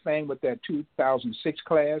the Hall of Fame with that 2006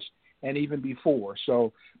 class and even before.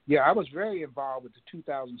 So, yeah, I was very involved with the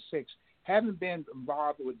 2006. Haven't been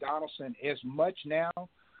involved with Donaldson as much now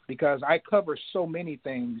because I cover so many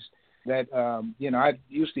things that, I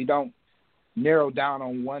usually don't narrow down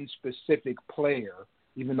on one specific player,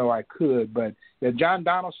 even though I could. But John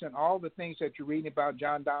Donaldson, all the things that you're reading about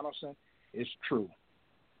John Donaldson is true.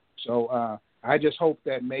 So I just hope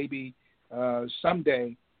that maybe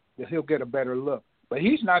someday that he'll get a better look. But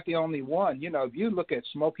he's not the only one. If you look at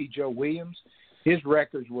Smokey Joe Williams, his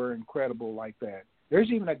records were incredible like that.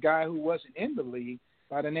 There's even a guy who wasn't in the league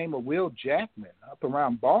by the name of Will Jackman up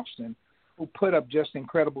around Boston who put up just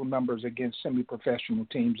incredible numbers against semi-professional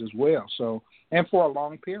teams as well. So, and for a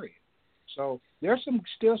long period. So there's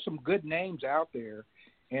still some good names out there.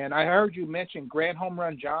 And I heard you mention Grant Home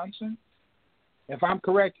Run Johnson. If I'm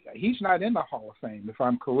correct, he's not in the Hall of Fame, if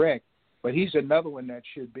I'm correct. But he's another one that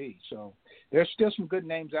should be. So there's still some good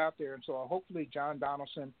names out there. And so hopefully John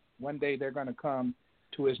Donaldson, one day they're going to come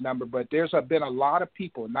to his number. But there's been a lot of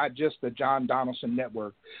people, not just the John Donaldson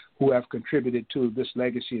Network, who have contributed to this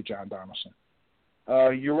legacy of John Donaldson.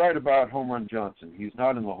 You're right about Home Run Johnson. He's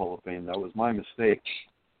not in the Hall of Fame. That was my mistake.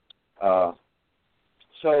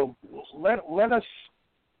 So let us,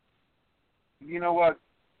 you know what,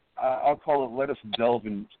 I'll call it, let us delve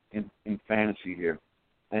in fantasy here.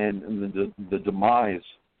 And the demise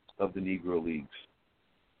of the Negro Leagues.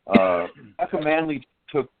 Eka Manley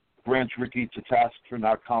took Branch Rickey to task for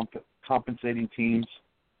not compensating teams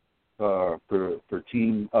for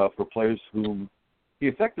players whom he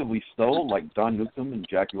effectively stole, like Don Newcomb and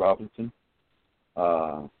Jackie Robinson.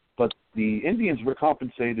 But the Indians were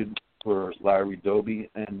compensated for Larry Doby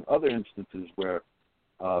and other instances where,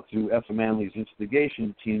 through Eka Manley's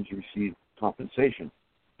instigation, teams received compensation.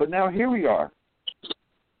 But now here we are.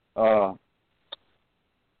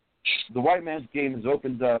 The white man's game has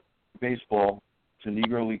opened up baseball to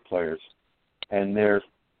Negro League players, and they're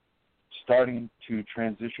starting to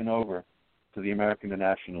transition over to the American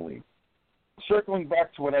National League. Circling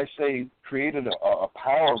back to what I say created a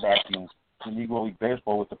power vacuum in Negro League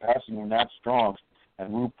baseball with the passing of Nat Strong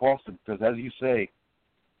and Rube Foster, because as you say,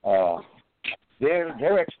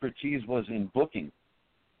 their expertise was in booking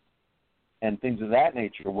and things of that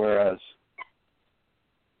nature, whereas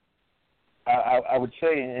I would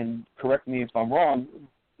say, and correct me if I'm wrong,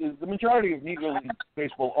 the majority of Negro League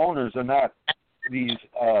baseball owners are not these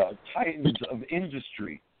titans of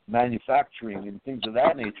industry, manufacturing, and things of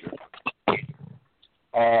that nature.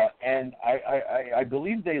 And I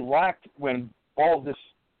believe they lacked, when all this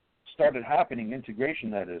started happening, integration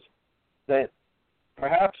that is, that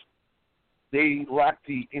Perhaps they lack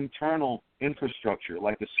the internal infrastructure,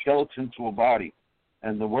 like a skeleton to a body,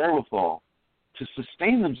 and the wherewithal to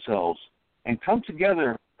sustain themselves and come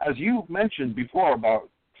together, as you mentioned before, about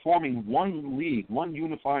forming one league, one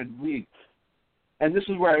unified league. And this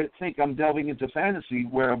is where I think I'm delving into fantasy,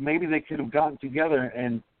 where maybe they could have gotten together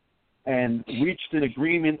and reached an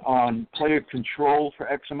agreement on player control for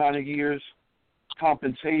X amount of years,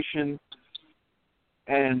 compensation,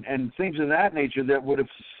 and things of that nature that would have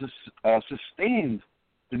sustained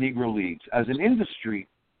the Negro Leagues as an industry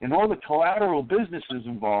and all the collateral businesses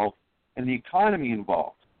involved and the economy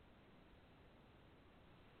involved.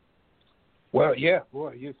 Well, yeah,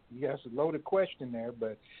 boy, you asked a loaded question there,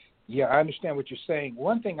 but yeah, I understand what you're saying.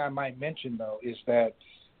 One thing I might mention, though, is that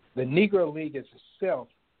the Negro League is itself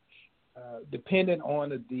dependent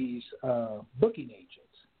on these booking agents.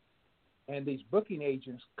 And these booking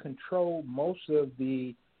agents control most of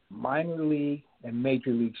the minor league and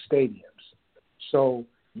major league stadiums. So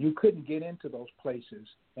you couldn't get into those places.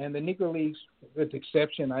 And the Negro Leagues, with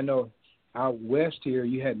exception, I know out west here,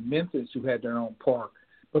 you had Memphis who had their own park.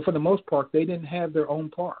 But for the most part, they didn't have their own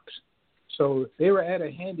parks. So they were at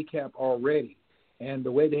a handicap already. And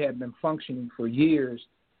the way they had been functioning for years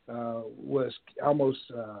was almost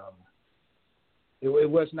it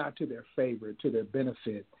was not to their favor, to their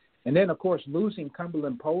benefit. And then, of course, losing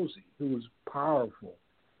Cumberland Posey, who was powerful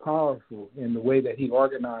in the way that he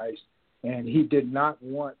organized, and he did not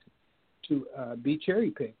want to be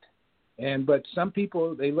cherry-picked. But some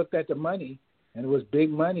people, they looked at the money, and it was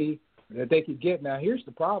big money that they could get. Now, here's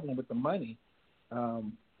the problem with the money.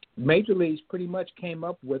 Major Leagues pretty much came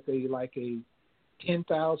up with a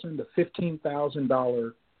 $10,000 to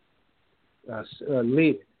 $15,000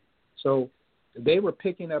 lid. So they were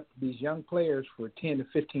picking up these young players for $10,000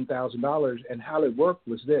 to $15,000, and how it worked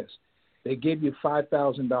was this: they give you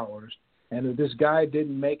 $5,000, and if this guy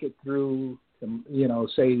didn't make it through,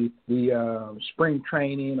 say the spring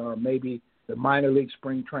training or maybe the minor league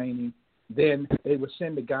spring training, then they would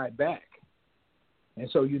send the guy back, and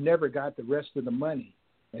so you never got the rest of the money.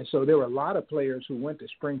 And so there were a lot of players who went to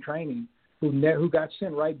spring training who got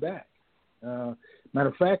sent right back. Matter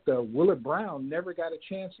of fact, Willard Brown never got a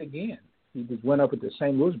chance again. He just went up with the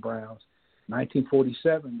St. Louis Browns,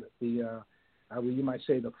 1947. You might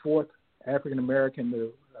say the fourth African American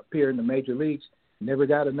to appear in the major leagues. Never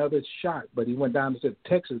got another shot, but he went down to the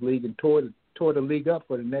Texas League and tore the league up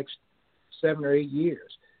for the next 7 or 8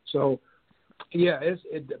 years. So, yeah, it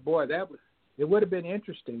would have been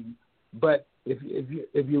interesting. But if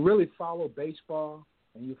you really follow baseball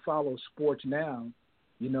and you follow sports now,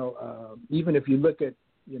 even if you look at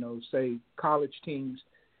say college teams,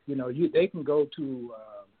 they can go to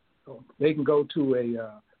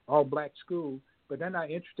a all black school, but they're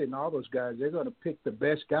not interested in all those guys. They're going to pick the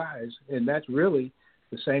best guys, and that's really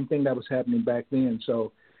the same thing that was happening back then.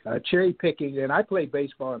 So cherry picking, and I played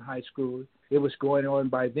baseball in high school. It was going on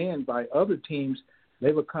by then by other teams.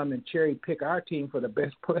 They would come and cherry pick our team for the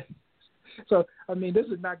best players. So, I mean, this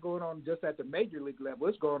is not going on just at the major league level.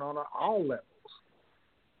 It's going on all levels.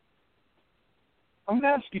 I'm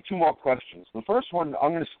going to ask you 2 more questions. The first one,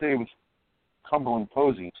 I'm going to stay with Cumberland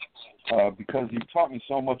Posey because you've taught me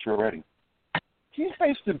so much already. He's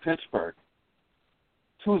based in Pittsburgh.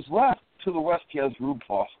 To his left, to the west, he has Rube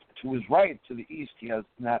Foster. To his right, to the east, he has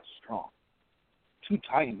Nat Strong. 2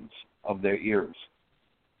 titans of their eras.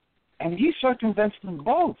 And he circumvents them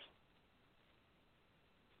both.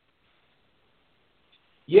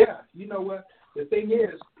 Yeah, you know what? The thing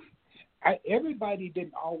is, everybody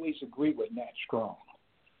didn't always agree with Nat Strong.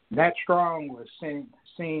 Nat Strong was seen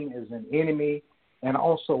as an enemy and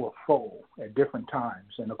also a foe at different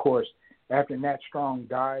times. And, of course, after Nat Strong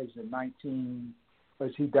dies in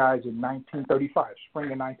 1935,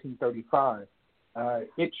 spring of 1935,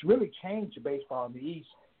 it's really changed baseball in the East,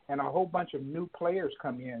 and a whole bunch of new players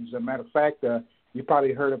come in. As a matter of fact, you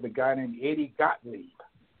probably heard of a guy named Eddie Gottlieb.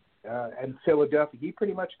 In Philadelphia. He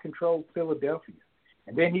pretty much controlled Philadelphia.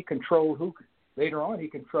 And then he controlled who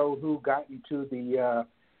got into the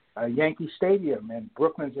Yankee Stadium and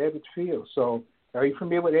Brooklyn's Ebbets Field. So are you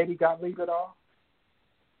familiar with Eddie Gottlieb at all?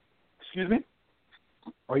 Excuse me?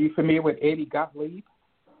 Are you familiar with Eddie Gottlieb?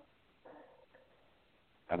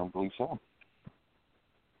 I don't believe so.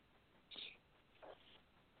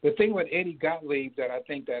 The thing with Eddie Gottlieb that I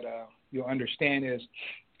think that you'll understand is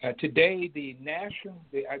today the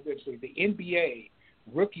NBA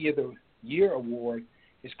Rookie of the Year award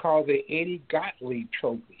is called the Eddie Gottlieb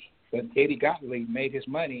Trophy. But Eddie Gottlieb made his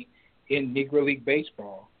money in Negro League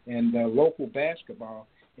baseball and local basketball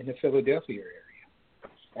in the Philadelphia area.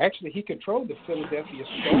 Actually, he controlled the Philadelphia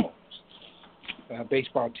Stars.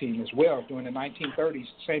 baseball team as well during the 1930s.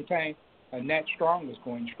 Same time, Nat Strong was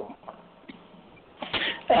going strong.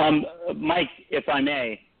 Mike, if I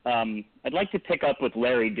may, I'd like to pick up with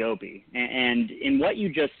Larry Doby. And in what you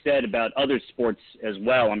just said about other sports as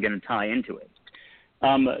well, I'm going to tie into it.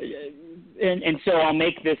 And so I'll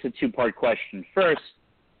make this a two-part question. First,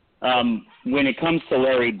 when it comes to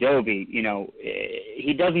Larry Doby, you know,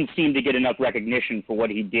 he doesn't seem to get enough recognition for what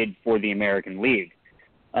he did for the American League,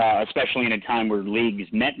 especially in a time where leagues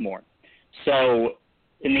meant more. So,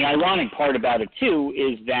 and the ironic part about it, too,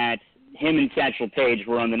 is that him and Satchel Paige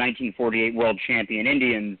were on the 1948 World Champion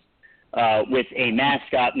Indians with a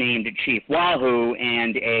mascot named Chief Wahoo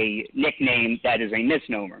and a nickname that is a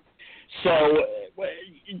misnomer. So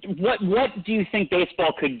what do you think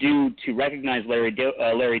baseball could do to recognize Larry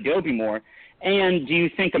Doby more? And do you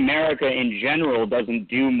think America in general doesn't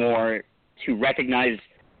do more to recognize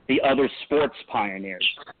the other sports pioneers?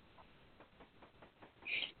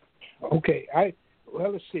 Okay,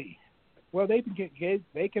 let's see. Well, they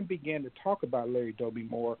can begin to talk about Larry Doby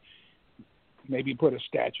more, maybe put a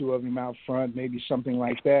statue of him out front, maybe something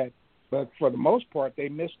like that. But for the most part, they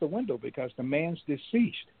missed the window because the man's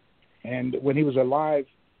deceased. And when he was alive,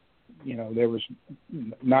 you know, there was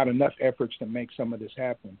not enough efforts to make some of this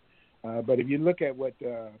happen. But if you look at what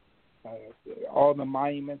all the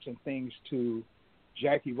monuments and things to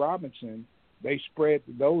Jackie Robinson, they spread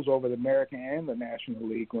those over the American and the National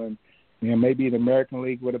League when, you know, maybe the American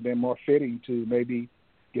League would have been more fitting to maybe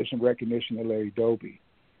give some recognition to Larry Doby.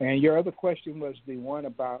 And your other question was the one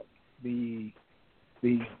about the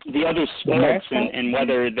other sports and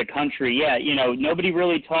whether the country, you know, nobody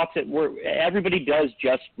really talks everybody does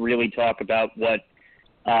just really talk about what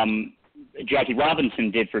Jackie Robinson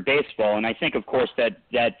did for baseball. And I think, of course, that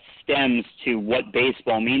stems to what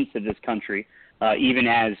baseball means to this country, even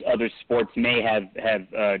as other sports may have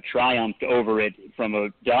triumphed over it from a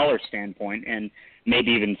dollar standpoint and maybe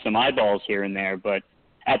even some eyeballs here and there. But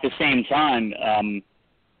at the same time,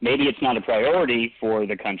 maybe it's not a priority for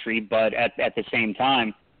the country, but at the same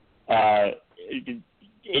time,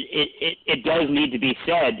 it does need to be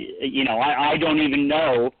said. You know, I don't even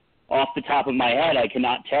know off the top of my head. I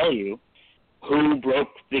cannot tell you who broke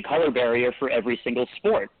the color barrier for every single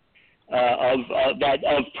sport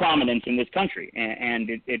of prominence in this country, and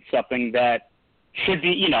it's something that should be.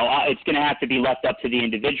 You know, it's going to have to be left up to the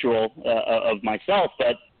individual of myself,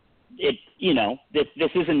 but. You know, this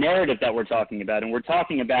is a narrative that we're talking about, and we're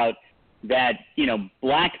talking about that, you know,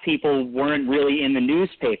 black people weren't really in the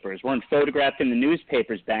newspapers, weren't photographed in the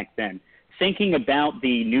newspapers back then. Thinking about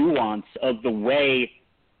the nuance of the way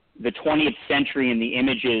the 20th century and the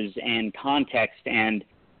images and context and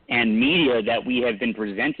media that we have been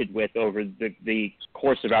presented with over the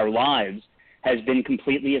course of our lives has been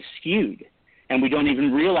completely askewed, and we don't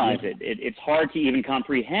even realize it. It's hard to even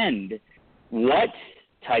comprehend what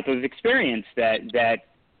type of experience that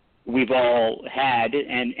we've all had,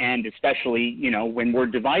 and especially, you know, when we're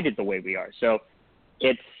divided the way we are. So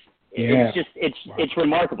it's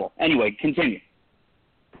remarkable. Anyway, continue.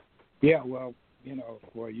 Yeah, well, you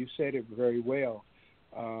know, you said it very well.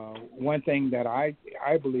 One thing that I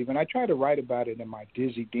believe, and I try to write about it in my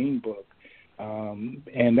Dizzy Dean book,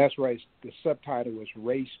 and that's right, the subtitle was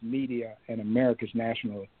Race, Media, and America's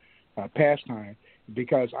National Pastime,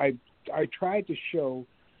 because I tried to show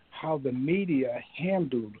how the media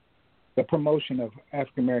handled the promotion of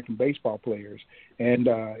African-American baseball players. And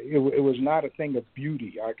it was not a thing of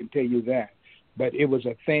beauty, I can tell you that. But it was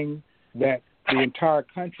a thing that the entire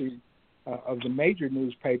country of the major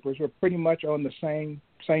newspapers were pretty much on the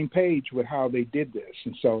same page with how they did this.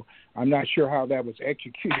 And so I'm not sure how that was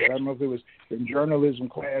executed. I don't know if it was in journalism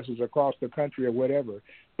classes across the country or whatever,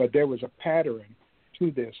 but there was a pattern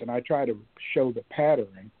to this, and I try to show the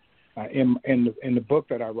pattern in the book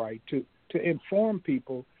that I write to inform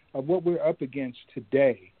people of what we're up against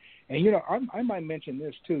today. And, you know, I might mention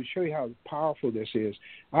this, too, show you how powerful this is.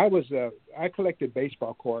 I collected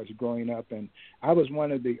baseball cards growing up, and I was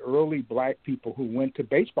one of the early black people who went to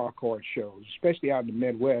baseball card shows, especially out in the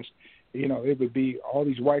Midwest. You know, it would be all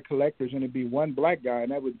these white collectors, and it'd be one black guy,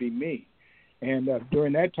 and that would be me. And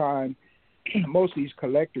during that time, most of these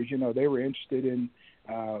collectors, you know, they were interested in,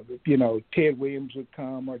 you know, Ted Williams would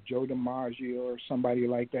come, or Joe DiMaggio or somebody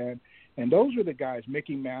like that. And those were the guys.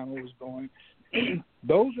 Mickey Mantle was going.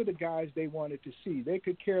 Those are the guys they wanted to see. They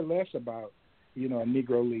could care less about, you know, a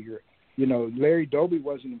Negro Leaguer. You know, Larry Doby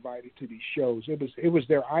wasn't invited to these shows. It was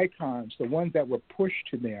their icons, the ones that were pushed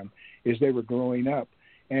to them as they were growing up.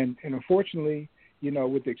 And unfortunately, you know,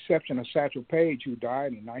 with the exception of Satchel Paige, who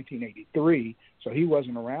died in 1983, so he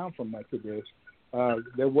wasn't around for much of this,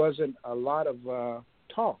 there wasn't a lot of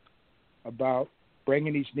talk about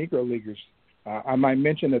bringing these Negro Leaguers. I might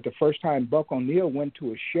mention that the first time Buck O'Neil went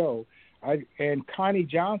to a show, and Connie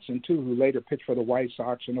Johnson, too, who later pitched for the White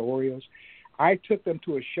Sox and the Orioles, I took them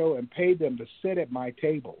to a show and paid them to sit at my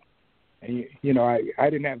table. And, I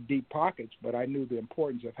didn't have deep pockets, but I knew the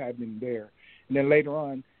importance of having them there. And then later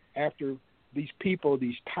on, after these people,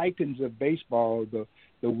 these titans of baseball, the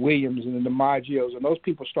Williams and the DiMaggios, and those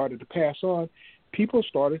people started to pass on, people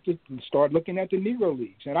started to start looking at the Negro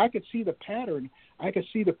Leagues. And I could see the pattern.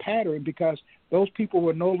 Because those people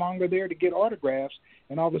were no longer there to get autographs,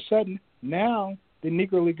 and all of a sudden, now the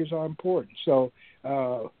Negro Leaguers are important. So,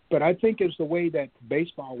 but I think it's the way that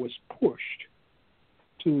baseball was pushed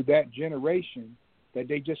to that generation that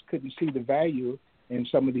they just couldn't see the value in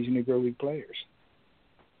some of these Negro League players.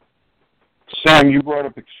 Sam, you brought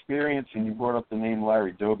up experience and you brought up the name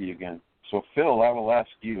Larry Doby again. So, Phil, I will ask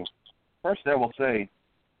you. First, I will say,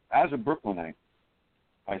 as a Brooklynite,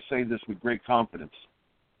 I say this with great confidence,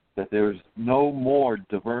 that there is no more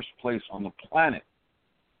diverse place on the planet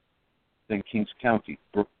than Kings County.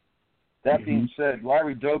 That being said,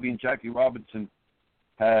 Larry Doby and Jackie Robinson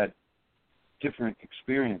had different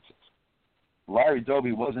experiences. Larry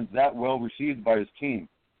Doby wasn't that well received by his team,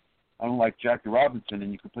 unlike Jackie Robinson,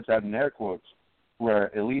 and you can put that in air quotes,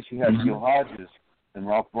 where at least he had Gil Hodges and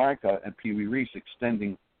Ralph Branca and Pee Wee Reese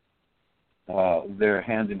extending their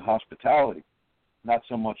hand in hospitality, not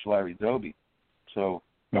so much Larry Doby. So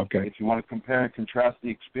if you want to compare and contrast the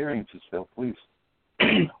experiences, Phil, please.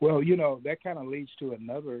 Well, that kind of leads to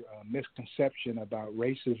another misconception about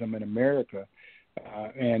racism in America.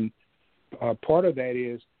 And part of that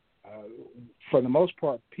is, for the most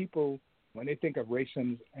part, people, when they think of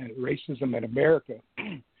racism in America,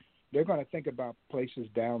 they're going to think about places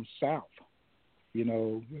down south, the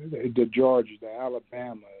Georgias, the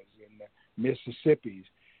Alabamas, and the Mississippis.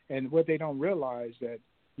 And what they don't realize that,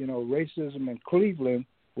 racism in Cleveland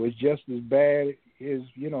was just as bad as,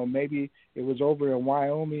 maybe it was over in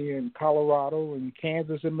Wyoming and Colorado and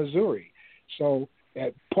Kansas and Missouri. So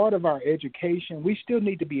part of our education, we still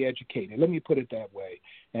need to be educated. Let me put it that way.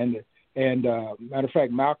 And matter of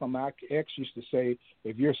fact, Malcolm X used to say,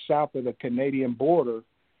 if you're south of the Canadian border,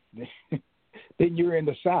 then you're in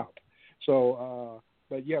the South. So,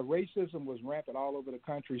 but yeah, racism was rampant all over the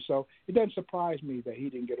country. So it doesn't surprise me that he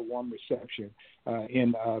didn't get a warm reception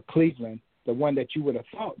in Cleveland, the one that you would have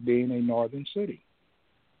thought being a northern city.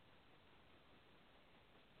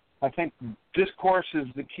 I think discourse is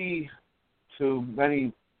the key to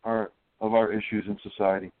many of our issues in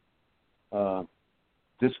society.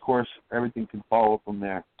 Discourse, everything can follow from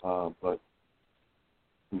there, but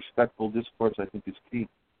respectful discourse, I think, is key.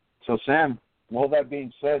 So, Sam, all that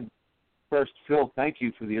being said, first, Phil, thank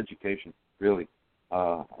you for the education, really.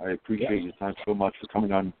 I appreciate your time so much for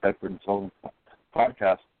coming on Bedford and Sullivan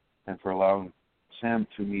podcast and for allowing Sam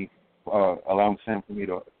for me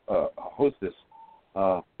to host this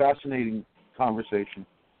fascinating conversation.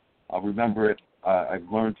 I'll remember it. I've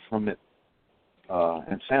learned from it.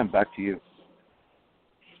 And Sam, back to you.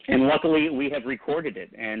 And luckily, we have recorded it,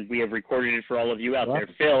 and we have recorded it for all of you out there.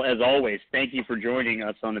 Phil, as always, thank you for joining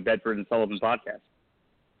us on the Bedford and Sullivan podcast.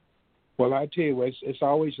 Well, I tell you, it's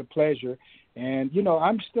always a pleasure. And,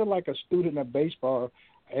 I'm still like a student of baseball.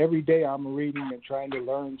 Every day I'm reading and trying to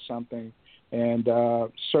learn something. And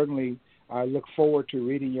certainly I look forward to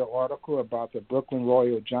reading your article about the Brooklyn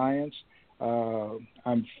Royal Giants.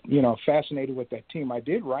 I'm, fascinated with that team. I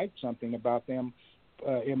did write something about them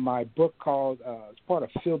in my book called, it's part of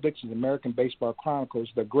Phil Dixon's American Baseball Chronicles,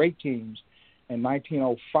 The Great Teams. In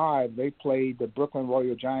 1905, they played the Brooklyn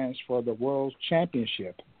Royal Giants for the World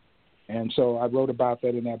Championship. And so I wrote about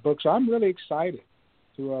that in that book. So I'm really excited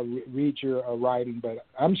to read your writing, but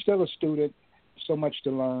I'm still a student, so much to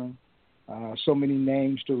learn, so many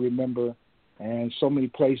names to remember, and so many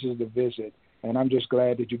places to visit. And I'm just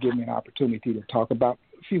glad that you give me an opportunity to talk about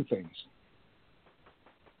a few things.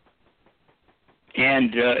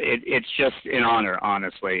 And it's just an honor,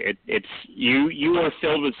 honestly. It's you are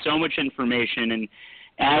filled with so much information, and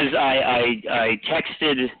as I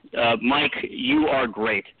texted Mike, you are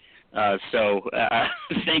great. So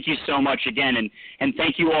thank you so much again, and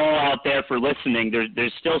thank you all out there for listening.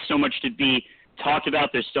 There's still so much to be talked about.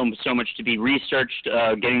 There's still so much to be researched,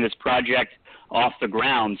 getting this project off the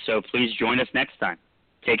ground. So please join us next time.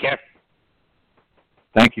 Take care.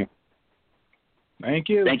 Thank you. Thank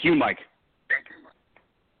you. Thank you, Mike.